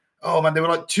 oh, man, they were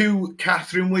like two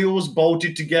Catherine wheels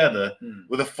bolted together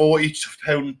with a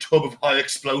 40-pound tub of high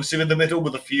explosive in the middle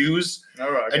with a fuse.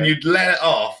 All right. Okay. And you'd let it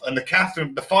off, and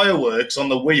the fireworks on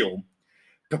the wheel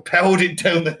propelled it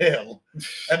down the hill,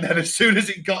 and then as soon as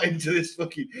it got into this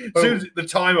fucking, as soon as the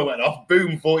timer went off,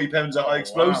 boom, 40 pounds of high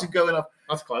explosive going off.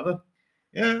 That's clever.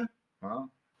 Yeah. Wow.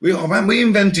 We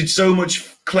invented so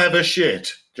much clever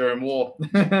shit during war.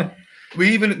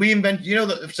 we invented, you know,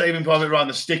 that Saving Private Ryan,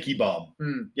 the sticky bomb.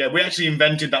 Yeah, we actually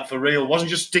invented that for real. It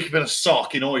wasn't just sticking a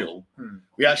sock in oil.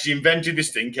 We actually invented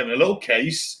this thing, came in a little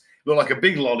case, looked like a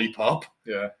big lollipop.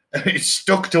 Yeah. And it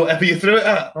stuck to whatever you threw it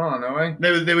at. Oh, no way.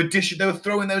 They were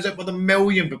throwing those up with $1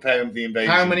 million per pound for the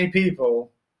invasion. How many people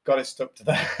got it stuck to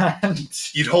their hand?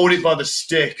 You'd hold it by the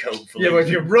stick, hopefully. Yeah, but if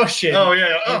you're rushing. Oh,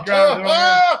 yeah.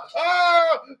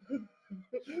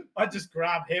 I'd just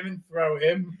grab him and throw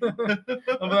him.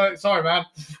 I'm like, sorry, man.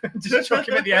 Just chuck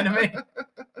him at the enemy.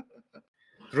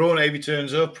 The Royal Navy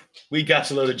turns up. We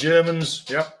gas a load of Germans.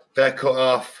 Yep. They're cut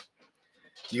off.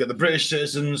 You got the British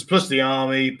citizens, plus the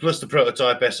army, plus the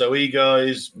prototype SOE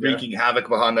guys, wreaking havoc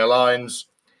behind their lines.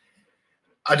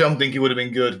 I don't think it would have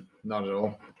been good. Not at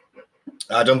all.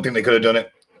 I don't think they could have done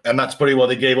it. And that's probably why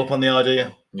they gave up on the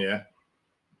idea. Yeah.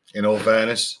 In all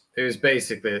fairness. It was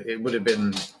basically, it would have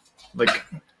been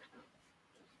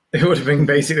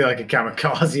basically like a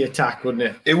kamikaze attack, wouldn't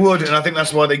it? It would, and I think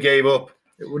that's why they gave up.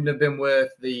 It wouldn't have been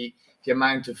worth the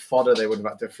amount of fodder they would have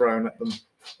had to throw at them.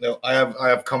 No, I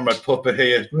have Comrade Pupper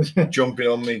here jumping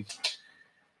on me.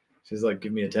 She's like,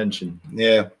 give me attention.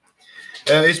 Yeah.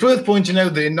 It's worth pointing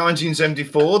out that in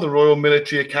 1974, the Royal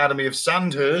Military Academy of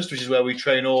Sandhurst, which is where we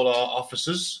train all our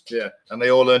officers, and they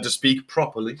all learn to speak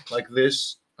properly, like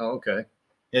this. Oh, okay.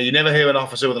 Yeah, you never hear an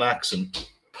officer with an accent.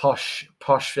 Posh.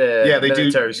 Yeah, they do.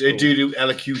 School. They do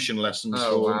elocution lessons.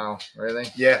 Oh wow, really?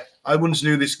 Yeah, I once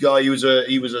knew this guy.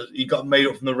 He got made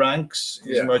up from the ranks.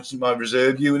 He was in my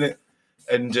reserve unit,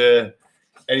 and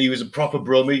he was a proper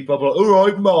brummie, proper like, all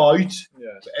right, mate.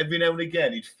 Yeah. But every now and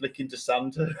again, he'd flick into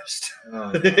Sandhurst.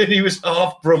 Oh, and he was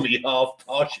half brummie, half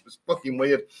posh. It was fucking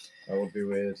weird. That would be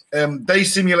weird. They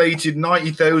simulated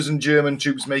 90,000 German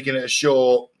troops making it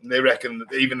ashore. And they reckon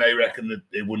that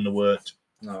it wouldn't have worked.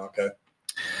 Oh, okay.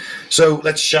 So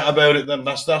let's chat about it then.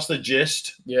 That's the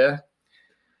gist. Yeah.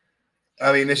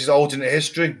 I mean, this is alternate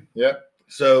history. Yeah.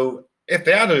 So if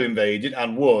they had invaded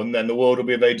and won, then the world would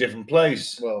be a very different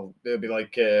place. Well, it would be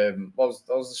like what was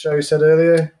the show you said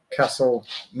earlier? Castle.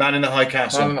 Man in the High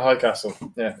Castle. Man in the High Castle.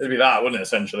 Yeah, it'd be that, wouldn't it?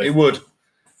 Essentially, it would.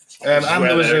 And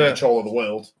there was control of the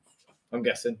world. I'm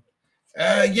guessing.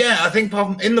 Yeah, I think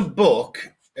in the book,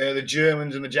 the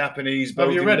Germans and the Japanese.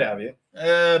 Have you read it? Have you?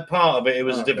 Part of it. It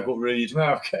was a difficult read.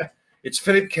 Oh, okay. It's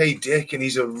Philip K. Dick, and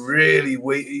he's a really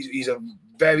he's a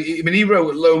very. I mean, he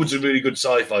wrote loads of really good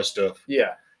sci-fi stuff.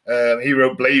 Yeah. He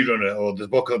wrote Blade Runner, or the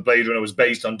book of Blade Runner was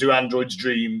based on Do Androids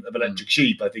Dream of Electric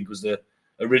Sheep, I think was the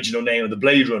original name of the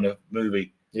Blade Runner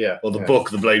movie. Yeah. Or the book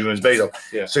the Blade Runner is based on.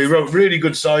 Yeah. So he wrote really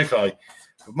good sci-fi.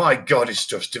 But my God, it's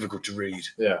just difficult to read.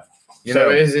 Yeah.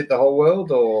 So is it the whole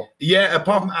world, or? Yeah,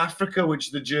 apart from Africa, which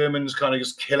the Germans kind of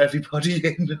just kill everybody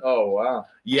in. Oh, wow.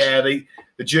 Yeah, the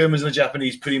Germans and the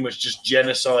Japanese pretty much just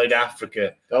genocide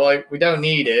Africa. They're like, we don't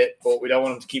need it, but we don't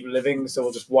want them to keep living, so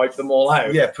we'll just wipe them all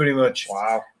out. Yeah, pretty much.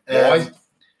 Wow. Why?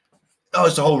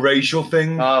 It's the whole racial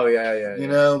thing. Oh, yeah. You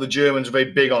know, the Germans were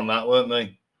very big on that, weren't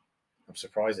they? I'm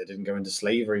surprised they didn't go into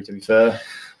slavery, to be fair.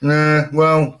 Nah,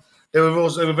 well, they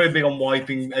were very big on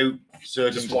wiping out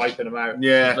certain... Just wiping them out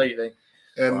completely.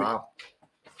 Wow.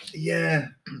 Yeah,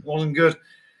 wasn't good.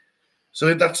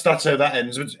 So that's how that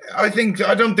ends. But I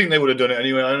don't think they would have done it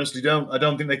anyway. I honestly don't. I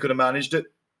don't think they could have managed it.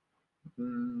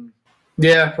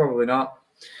 Yeah, probably not.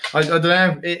 I don't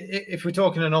know. If we're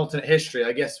talking an alternate history,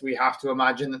 I guess we have to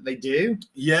imagine that they do.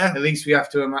 Yeah. At least we have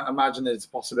to imagine that it's a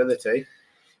possibility.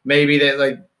 Maybe they,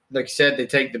 like you said, they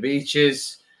take the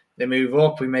beaches, they move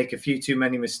up, we make a few too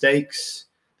many mistakes,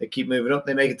 they keep moving up,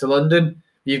 they make it to London.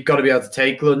 You've got to be able to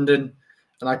take London.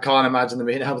 And I can't imagine them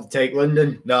being able to take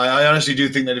London. No, I honestly do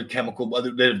think they'd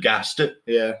have gassed it.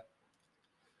 Yeah.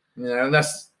 You know,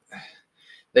 unless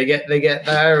they get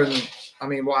there, and I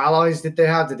mean, what allies did they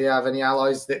have? Did they have any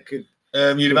allies that could?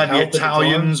 You'd have had the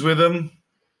Italians with them.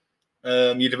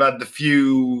 You'd have had the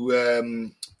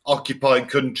few occupied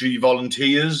country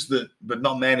volunteers, but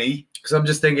not many. Because I'm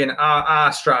just thinking,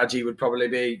 our strategy would probably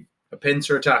be a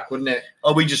pincer attack, wouldn't it?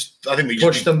 Oh, I think we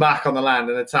push them back on the land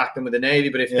and attack them with the navy.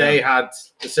 But if they had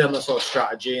a similar sort of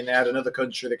strategy and they had another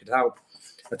country that could help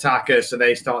attack us, so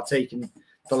they start taking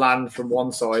the land from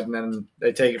one side and then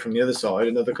they take it from the other side,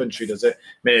 another country does it,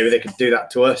 maybe they could do that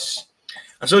to us.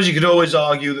 I suppose you could always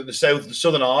argue that the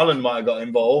Southern Ireland might have got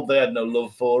involved. They had no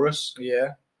love for us.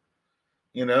 Yeah.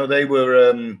 You know, they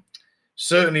were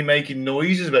certainly making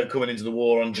noises about coming into the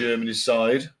war on Germany's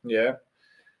side. Yeah.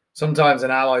 Sometimes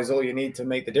an ally is all you need to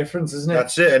make the difference, isn't it?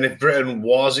 That's it. And if Britain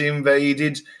was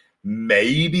invaded,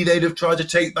 maybe they'd have tried to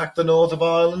take back the north of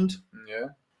Ireland. Yeah.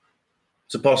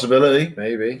 It's a possibility.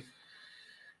 Maybe.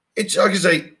 It's like I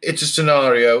say, it's a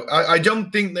scenario. I don't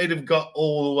think they'd have got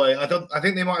all the way. I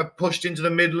think they might have pushed into the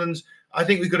Midlands. I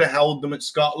think we could have held them at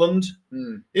Scotland.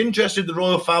 Interested, the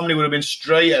royal family would have been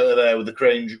straight out of there with the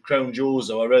crown jewels,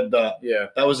 though. I read that. Yeah.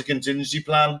 That was a contingency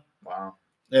plan. Wow.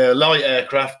 Light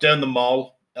aircraft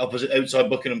outside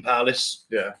Buckingham Palace.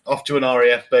 Yeah. Off to an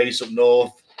RAF base up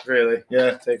north. Really?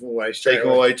 Yeah. Take them away.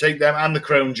 Take them and the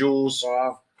crown jewels.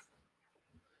 Wow.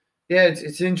 Yeah,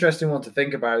 it's an interesting one to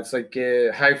think about. It's like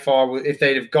how far if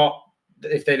they'd have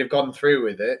gone through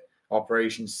with it,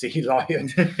 Operation Sea Lion,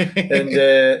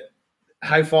 and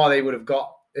how far they would have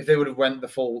got if they would have went the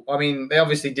full. I mean, they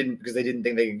obviously didn't because they didn't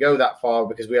think they could go that far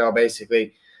because we are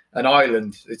basically an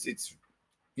island. It's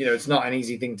it's not an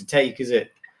easy thing to take, is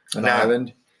it? An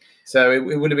island, so it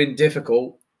would have been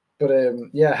difficult. But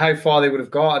how far they would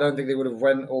have got, I don't think they would have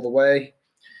went all the way.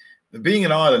 Being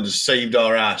an island has saved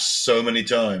our ass so many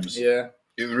times. Yeah.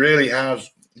 It really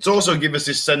has. It's also given us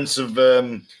this sense of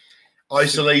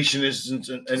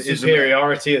isolationism and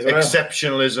superiority as well.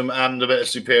 Exceptionalism and a bit of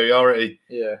superiority.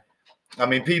 Yeah. I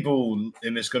mean, people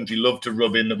in this country love to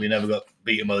rub in that we never got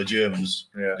beaten by the Germans.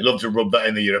 Yeah. They love to rub that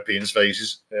in the Europeans'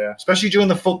 faces. Yeah. Especially during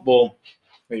the football.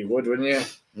 Well, you would, wouldn't you?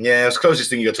 Yeah, it's the closest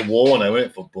thing you get to war now, isn't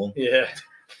it, football? Yeah.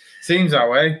 Seems that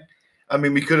way. I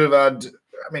mean, we could have had.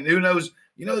 I mean, who knows?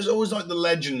 You know, there's always like the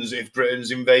legends. If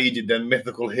Britain's invaded, then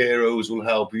mythical heroes will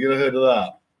help. Have you ever heard of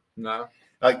that? No.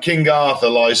 Like King Arthur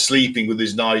lies sleeping with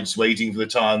his knights, waiting for the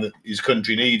time that his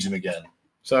country needs him again.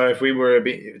 So if we were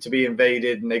to be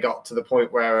invaded and they got to the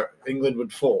point where England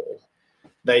would fall,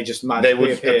 they just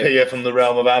magically appear from the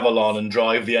realm of Avalon and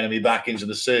drive the enemy back into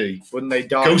the sea. Wouldn't they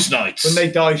die? Ghost knights. Wouldn't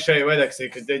they die straight away?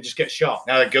 Because they just get shot.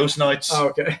 Now they're ghost knights. Oh,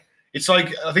 okay. It's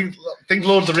like I think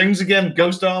Lord of the Rings again,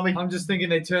 Ghost Army. I'm just thinking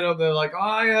they turn up. They're like,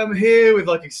 I am here with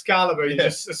like Excalibur. And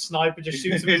just a sniper just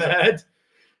shoots him in the head.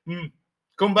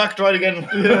 Come back, try it again.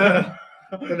 Yeah.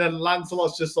 And then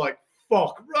Lancelot's just like,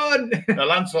 fuck, run. Now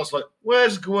Lancelot's like,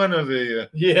 where's Guinevere?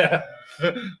 Yeah.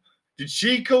 Did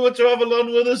she come to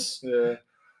Avalon with us? Yeah.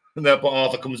 And then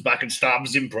Arthur comes back and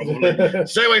stabs him, probably.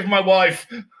 Stay away from my wife.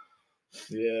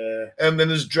 Yeah. And then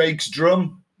there's Drake's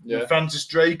drum. Yeah. Francis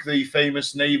Drake, the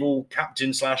famous naval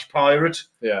captain / pirate.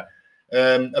 Yeah.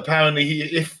 Apparently,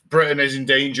 if Britain is in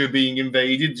danger of being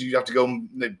invaded, you have to go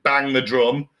and bang the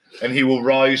drum, and he will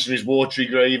rise from his watery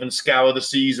grave and scour the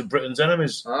seas of Britain's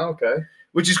enemies. Oh, okay.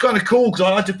 Which is kind of cool, because I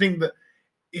like to think that,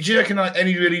 do you reckon like,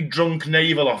 any really drunk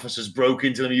naval officers broke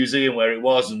into the museum where it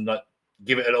was and like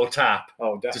give it a little tap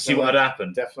to see what had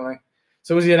happened? Definitely.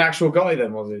 So was he an actual guy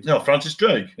then, was he? No, Francis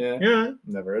Drake. Yeah.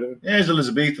 Never heard of him. Yeah, he's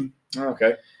Elizabethan. Oh,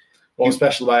 okay. What's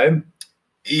special about him?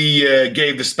 He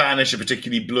gave the Spanish a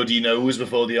particularly bloody nose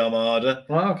before the Armada.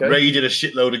 Oh, okay. Raided a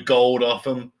shitload of gold off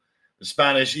them. The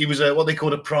Spanish, he was what they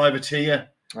called a privateer,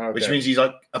 which means he's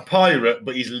like a pirate,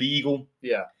 but he's legal.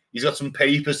 Yeah. He's got some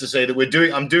papers to say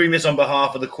that I'm doing this on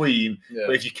behalf of the Queen,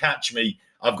 but if you catch me,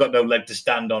 I've got no leg to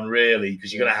stand on, really,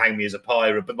 because you're going to hang me as a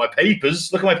pirate. But my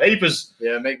papers, look at my papers.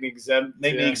 Yeah, make me exempt.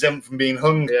 Make me exempt from being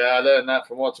hung. Yeah, I learned that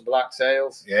from watching Black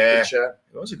Sails. Yeah. Good show.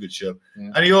 It was a good show. Yeah.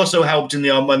 And he also helped in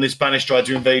when the Spanish tried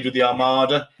to invade with the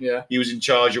Armada. Yeah. He was in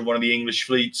charge of one of the English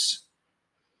fleets.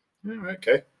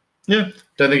 Okay. Yeah.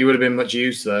 Don't think he would have been much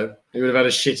use, though. He would have had a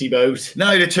shitty boat.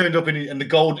 No, he'd have turned up in the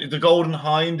Golden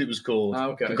Hind, it was called.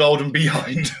 Oh, okay. The Golden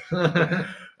Behind.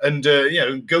 And,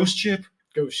 Ghost Ship.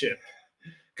 Ghost Ship.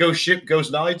 Ghost Ship,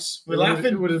 Ghost Knights. We're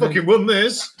laughing. Fucking won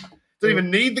this. Don't even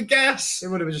need the gas. It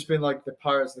would have just been like the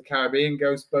Pirates of the Caribbean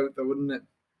ghost boat, though, wouldn't it?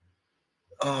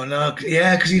 Oh, no.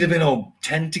 Yeah, because he'd have been all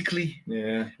tentacly.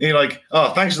 Yeah. And you're like,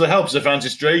 oh, thanks for the help, Sir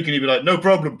Francis Drake. And he'd be like, no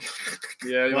problem.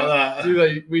 Yeah, like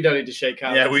that. We don't need to shake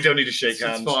hands. Yeah, we don't need to shake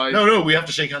hands. It's fine. No, we have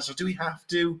to shake hands. So do we have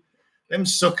to? Them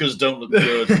suckers don't look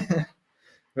good.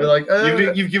 We're like,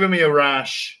 you've given me a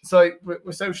rash. So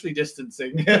we're socially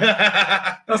distancing.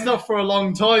 That's not for a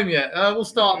long time yet. We'll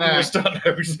start now.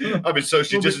 I've been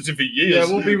socially distancing for years. Yeah,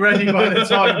 we'll be ready by the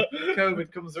time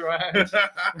COVID comes around.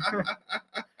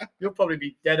 You'll probably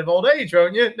be dead of old age,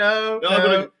 won't you? No.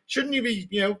 But shouldn't you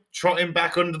be, trotting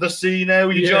back under the sea now?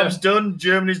 Your job's done.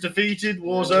 Germany's defeated.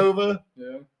 War's over.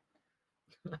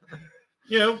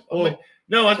 Yeah.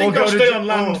 No, I think I'll stay on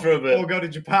land for a bit. Or go to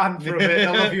Japan for a bit.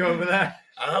 I love you over there.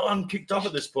 I'm kicked off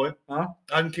at this point. Huh?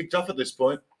 I'm kicked off at this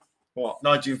point. What?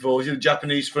 1940, the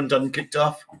Japanese front hadn't kicked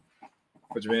off.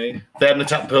 What do you mean? They hadn't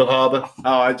attacked Pearl Harbor.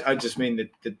 Oh, I just mean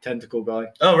the tentacle guy.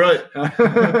 Oh, right.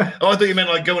 I thought you meant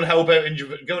like go and help out in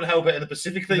the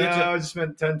Pacific Theater. No, I just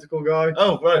meant tentacle guy.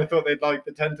 Oh, right. I thought they'd like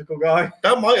the tentacle guy.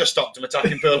 That might have stopped them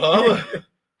attacking Pearl Harbor.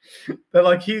 They're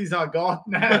like, he's our god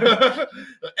now.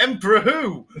 Emperor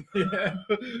who? Yeah.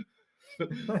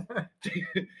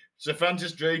 Sir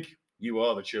Francis Drake, you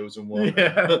are the chosen one.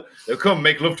 Yeah. They'll come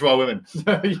make love to our women.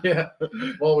 Yeah.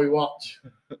 While we watch.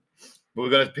 But we're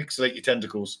going to pixelate your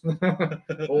tentacles.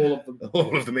 All of them.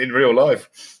 All of them in real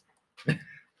life.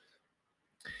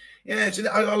 Yeah,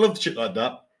 I love shit like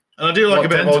that. And I do like a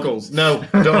bit tentacles? Of no,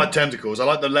 I don't like tentacles. I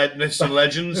like the myths and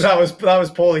legends. That was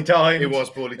poorly timed. It was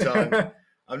poorly timed.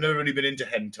 I've never really been into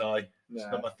hentai. It's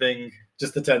not my thing.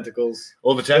 Just the tentacles.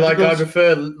 All the tentacles? Like, I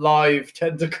prefer live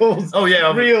tentacles. Oh,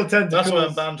 yeah. Real tentacles. That's why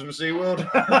I'm banned from SeaWorld.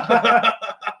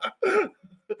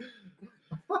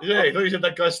 Yeah, I thought you said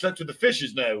that guy slept with the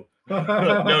fishes now. No,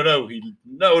 I don't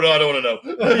want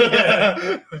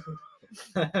to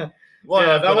know. Why?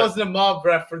 Yeah, that wasn't a mob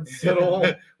reference at all.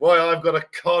 Why I've got a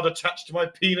card attached to my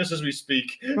penis as we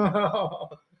speak.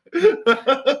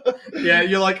 Yeah,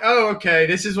 you're like, oh, okay,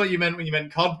 this is what you meant when you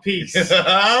meant codpiece.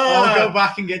 I'll go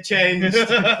back and get changed.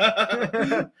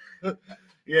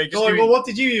 Yeah, just well, what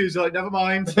did you use? Like, never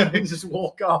mind. Just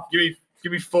walk off.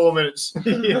 Give me 4 minutes.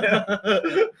 Yeah.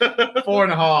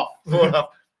 4.5. 4.5.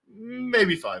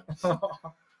 Maybe 5.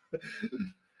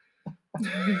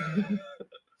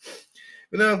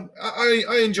 But no,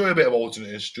 I enjoy a bit of alternate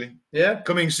history. Yeah.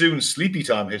 Coming soon, Sleepy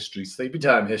Time history. Sleepy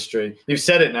Time history. You've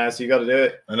said it now, so you got to do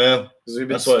it. I know. Because we've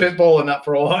been spitballing that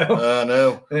for a while. I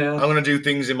know. Yeah. I'm going to do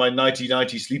things in my 90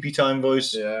 Sleepy Time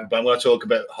voice. Yeah. But I'm going to talk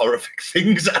about horrific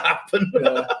things that happen.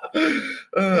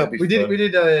 Yeah. We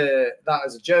did that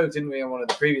as a joke, didn't we, on one of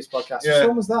the previous podcasts? Yeah. Which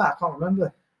one was that? I can't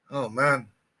remember. Oh, man.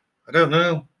 I don't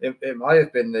know. It might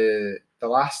have been the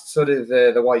last sort of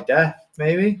the White Death,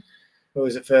 maybe. Or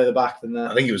was it further back than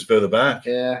that? I think it was further back.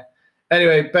 Yeah.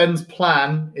 Anyway, Ben's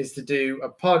plan is to do a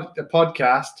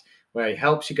podcast where he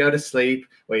helps you go to sleep,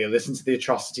 where you listen to the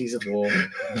atrocities of war.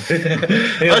 I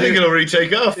think it'll really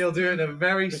take off. He'll do it in a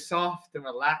very soft and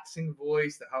relaxing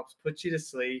voice that helps put you to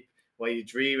sleep, where you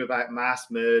dream about mass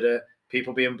murder,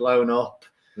 people being blown up,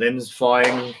 limbs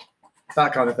flying,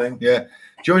 that kind of thing. Yeah. Do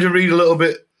you want me to read a little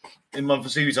bit in my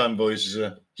Sleepy Time voice?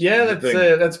 Yeah,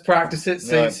 let's practice it,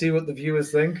 see what the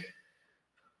viewers think.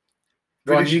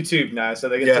 We're on YouTube now, so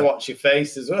they get to watch your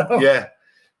face as well. Yeah.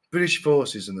 British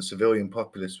forces and the civilian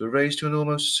populace were raised to an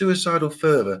almost suicidal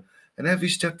fervour, and every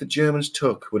step the Germans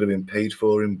took would have been paid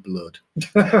for in blood.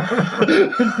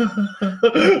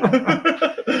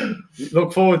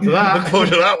 Look forward to that. Look forward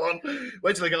to that one.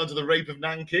 Wait till I get onto the rape of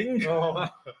Nanking. Oh,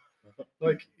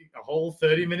 like a whole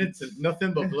 30 minutes of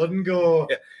nothing but blood and gore,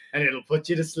 and it'll put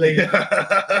you to sleep.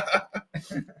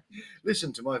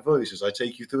 Listen to my voice as I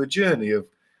take you through a journey of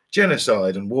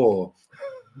genocide and war.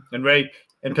 And rape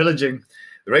and pillaging.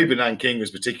 The rape of Nanking was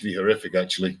particularly horrific,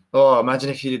 actually. Oh, imagine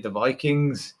if you did the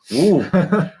Vikings. Ooh.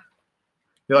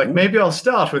 You're like, maybe I'll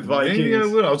start with Vikings. Maybe I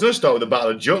will. I was going to start with the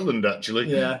Battle of Jutland,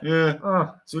 actually. Yeah.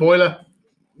 Oh, spoiler.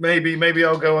 Maybe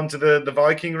I'll go on to the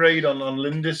Viking raid on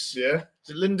Lindis. Yeah. Is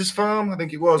it Lindis Farm? I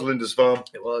think it was Lindis Farm.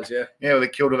 It was, yeah. Yeah, where they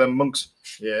killed all them monks.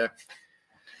 Yeah.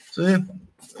 So, yeah.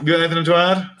 Have you got anything to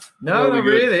add? No, not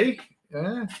really.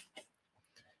 Yeah.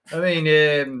 I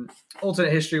mean,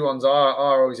 alternate history ones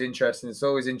are always interesting. It's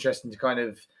always interesting to kind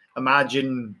of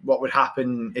imagine what would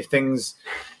happen if things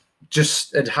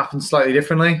just had happened slightly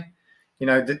differently. You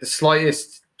know, the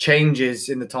slightest changes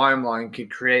in the timeline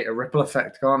could create a ripple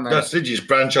effect, can't they? That's it. You just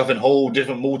branch off in whole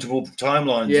different multiple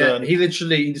timelines. Yeah, he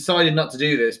decided not to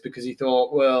do this because he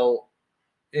thought, well,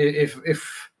 if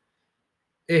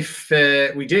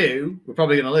we do, we're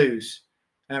probably going to lose.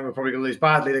 And we're probably going to lose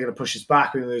badly. They're going to push us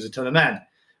back. We're going to lose a ton of men.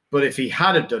 But if he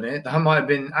had have done it, that might have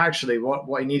been actually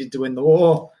what he needed to win the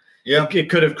war. Yeah, it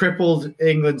could have crippled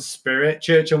England's spirit.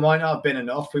 Churchill might not have been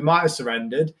enough. We might have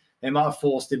surrendered. They might have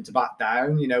forced him to back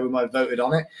down. You know, we might have voted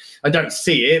on it. I don't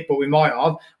see it, but we might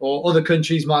have. Or other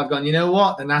countries might have gone, you know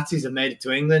what? The Nazis have made it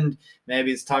to England.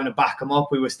 Maybe it's time to back them up.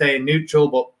 We were staying neutral,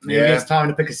 but maybe it's time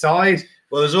to pick a side.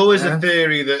 Well, there's always a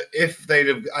theory that if they'd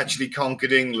have actually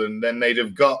conquered England, then they'd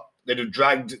have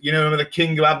dragged, remember the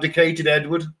king who abdicated,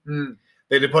 Edward?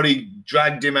 They'd have probably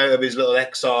dragged him out of his little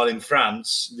exile in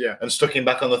France and stuck him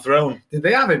back on the throne. Did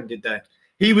they have him, did they?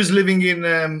 He was living in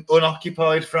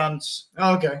unoccupied France.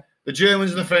 Oh, okay. The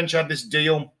Germans and the French had this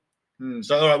deal.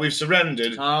 So, all right, we've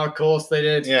surrendered. Oh, of course they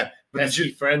did. Yeah. But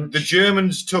the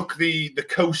Germans took the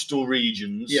coastal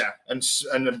regions. Yeah. And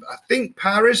I think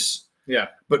Paris. Yeah.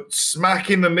 But smack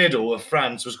in the middle of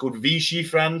France was called Vichy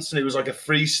France, and it was like a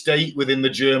free state within the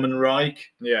German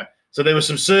Reich. Yeah. So they were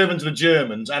subservient to the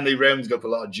Germans, and they rounded up a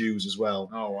lot of Jews as well.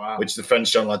 Oh, wow. Which the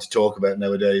French don't like to talk about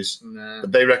nowadays. No.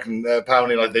 But they reckon,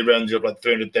 apparently, they rounded up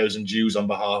 300,000 Jews on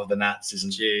behalf of the Nazis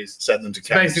and sent them to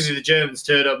camps. Basically, the Germans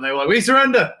turned up and they were like, we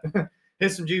surrender.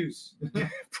 Here's some Jews.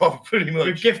 Pretty much.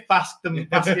 We've gift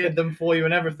basketed them for you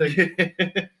and everything.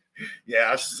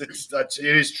 Yeah, it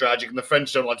is tragic. And the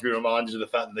French don't like to be reminded of the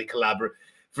fact that they collaborate.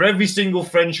 For every single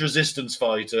French resistance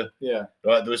fighter, right,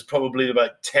 there was probably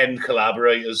about 10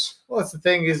 collaborators. Well, that's the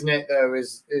thing, isn't it, though,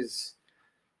 is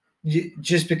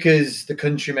just because the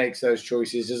country makes those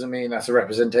choices doesn't mean that's a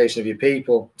representation of your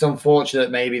people. It's unfortunate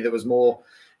maybe there was more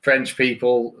French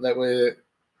people that were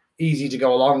easy to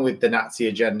go along with the Nazi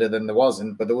agenda than there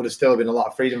wasn't, but there would have still been a lot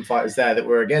of freedom fighters there that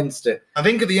were against it. I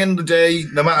think at the end of the day,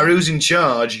 no matter who's in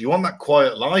charge, you want that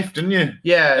quiet life, don't you?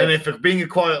 Yeah. And if being a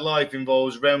quiet life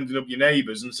involves rounding up your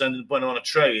neighbours and sending them on a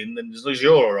train, then as long as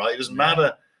you're all right, it doesn't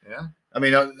matter. Yeah. I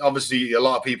mean, obviously, a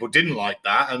lot of people didn't like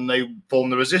that, and they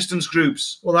formed the resistance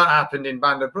groups. Well, that happened in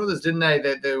Band of Brothers, didn't they?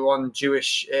 The one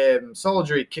Jewish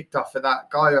soldier he kicked off for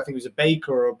that guy, I think he was a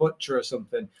baker or a butcher or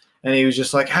something. And he was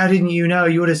just like, how didn't you know?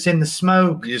 You would have seen the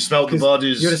smoke. You smelled the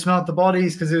bodies. You would have smelled the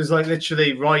bodies because it was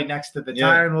literally right next to the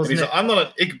town, wasn't it? He's like, I'm not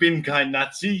an Ich bin kein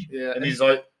Nazi. Yeah. And he's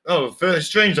like, oh, it's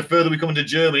strange. The further we come into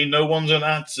Germany, no one's a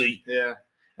Nazi. Yeah.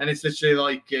 And it's literally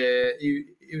like,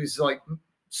 it was like,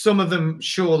 some of them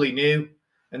surely knew.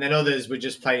 And then others were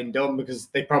just playing dumb because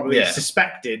they probably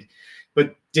suspected.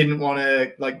 but didn't want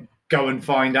to like go and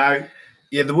find out.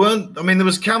 Yeah, there weren't. I mean, there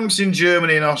was camps in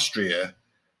Germany and Austria,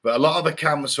 but a lot of the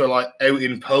camps were like out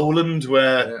in Poland,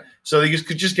 where so they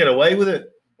could just get away with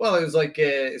it. Well, it was like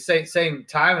same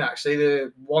town actually.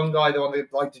 The one guy, the one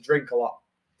that liked to drink a lot,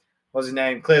 what was his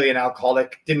name? Clearly an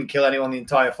alcoholic. Didn't kill anyone the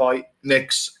entire fight.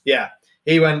 Nix. Yeah,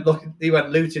 he went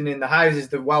looting in the houses,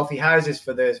 the wealthy houses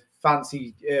for the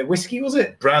fancy whiskey. Was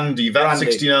it brandy? VAT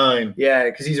 69. Yeah,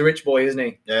 because he's a rich boy, isn't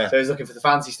he? Yeah. So he's looking for the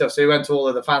fancy stuff. So he went to all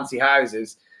of the fancy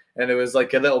houses. And there was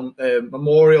like a little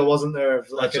memorial, wasn't there? Of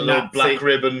like a little black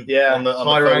ribbon on the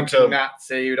high-ranking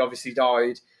Nazi who'd obviously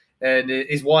died. And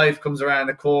his wife comes around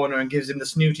the corner and gives him the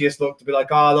snootiest look to be like,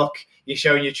 "Oh, look, you're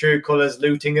showing your true colours,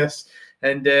 looting us."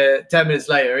 And 10 minutes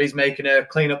later, he's making her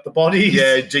clean up the bodies.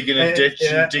 Yeah, digging a ditch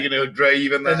and digging a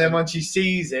grave. And then when she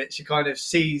sees it, she kind of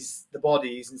sees the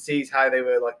bodies and sees how they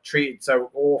were like treated so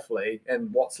awfully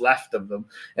and what's left of them.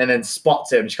 And then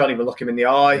spots him. She can't even look him in the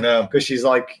eye because she's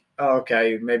like, oh,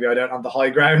 okay, maybe I don't have the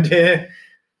high ground here.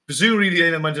 Presumably,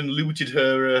 I imagine looted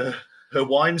her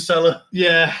wine cellar.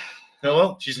 Yeah. Oh,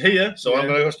 well, she's here, so I'm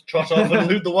going to trot off and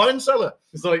loot the wine cellar.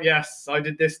 It's like, yes, I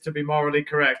did this to be morally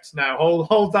correct. Now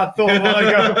hold that thought while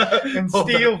I go and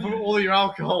steal from all your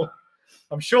alcohol.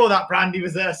 I'm sure that brandy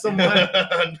was there somewhere.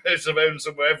 And it's around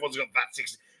somewhere. Everyone's got VAT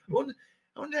 69.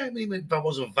 I wonder how many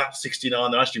bottles of VAT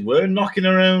 69 there actually were knocking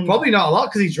around. Probably not a lot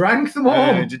because he drank them all.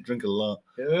 Yeah, he did drink a lot.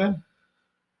 Yeah.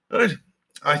 All right.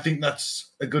 I think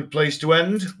that's a good place to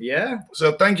end. Yeah.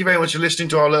 So thank you very much for listening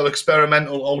to our little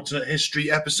experimental alternate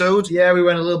history episode. Yeah, we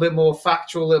went a little bit more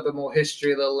factual, a little bit more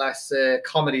history, a little less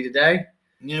comedy today.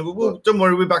 Yeah, but don't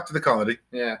worry, we're back to the comedy.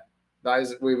 Yeah, that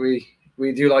is we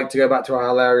do like to go back to our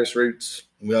hilarious roots.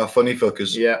 We are funny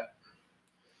fuckers. Yeah.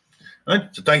 All right.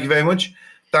 So thank you very much.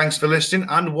 Thanks for listening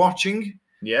and watching.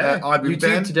 Yeah, I've been YouTube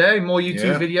Ben. Today. More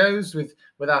YouTube videos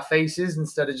with our faces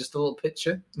instead of just a little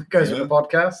picture that goes with the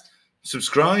podcast.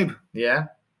 Subscribe. Yeah,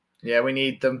 we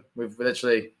need them. We've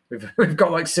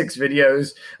got like 6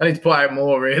 videos. I need to put out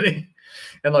more really,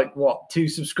 and like 2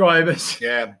 subscribers.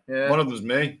 Yeah, one of them's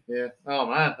me. Yeah. Oh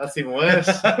man, that's even worse.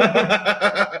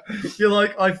 You're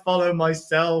like, I follow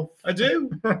myself. I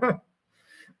do. I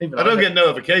don't get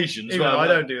notifications. Even I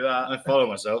don't do that. I follow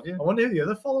myself. Yeah. I wonder who the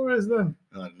other follower is then.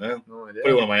 I don't know. No idea.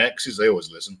 Probably one of my exes. They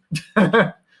always listen.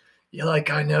 You're like,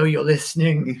 I know you're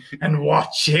listening and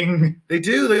watching. They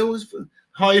do. They always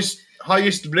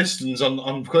highest listens on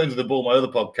according to the Ball, my other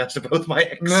podcast, are both my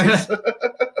exes.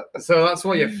 So that's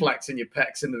why you're flexing your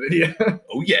pecs in the video.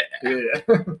 Oh yeah.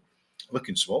 Yeah.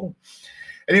 Looking swole.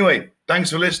 Anyway, thanks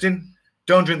for listening.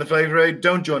 Don't drink the Flavour Aid.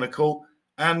 Don't join a cult.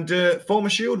 And form a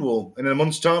shield wall. And in a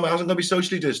month's time, it hasn't going to be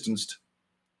socially distanced.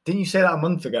 Didn't you say that a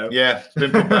month ago? Yeah, it's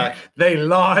been put back. They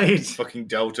lied. Fucking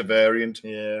Delta variant.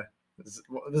 Yeah.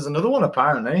 There's another one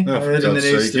apparently. Oh, I heard in the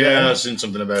news today. Yeah, I've seen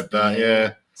something about that.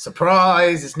 Yeah.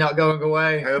 Surprise! It's not going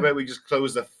away. How about we just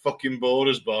close the fucking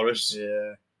borders, Boris?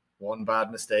 Yeah. One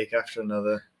bad mistake after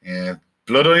another. Yeah.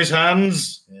 Blood on his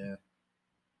hands. Yeah.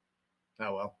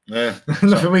 Oh well. Yeah.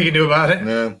 Nothing we can do about it.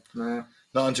 No. No.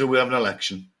 Not until we have an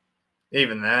election.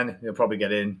 Even then, he'll probably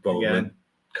get in again.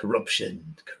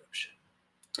 Corruption.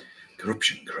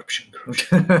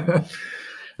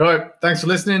 Right. Thanks for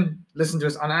listening. Listen to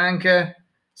us on Anchor,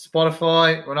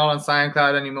 Spotify. We're not on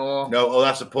SoundCloud anymore. No,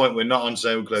 that's the point. We're not on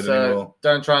SoundCloud anymore.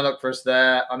 Don't try and look for us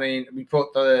there. I mean, we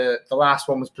put the last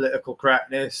one was political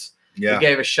correctness. Yeah. We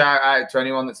gave a shout out to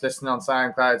anyone that's listening on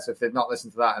SoundCloud. So if they've not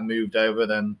listened to that and moved over,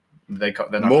 then they're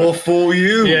not more for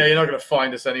you. Yeah, you're not going to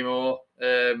find us anymore.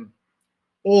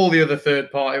 All the other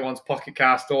third-party ones, Pocket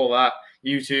Cast, all that,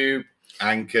 YouTube,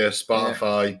 Anchor,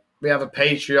 Spotify. Yeah. We have a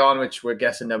Patreon, which we're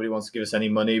guessing nobody wants to give us any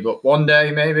money, but one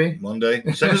day, maybe. One day.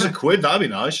 Send us a quid. That'd be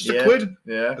nice. Just a quid.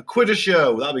 Yeah. A quid a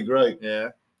show. That'd be great. Yeah.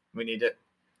 We need it.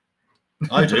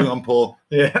 I do. I'm poor.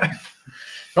 Yeah.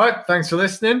 Right. Thanks for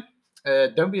listening.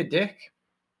 Don't be a dick.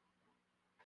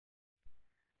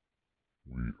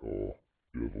 We are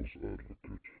Devil's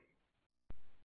Advocates.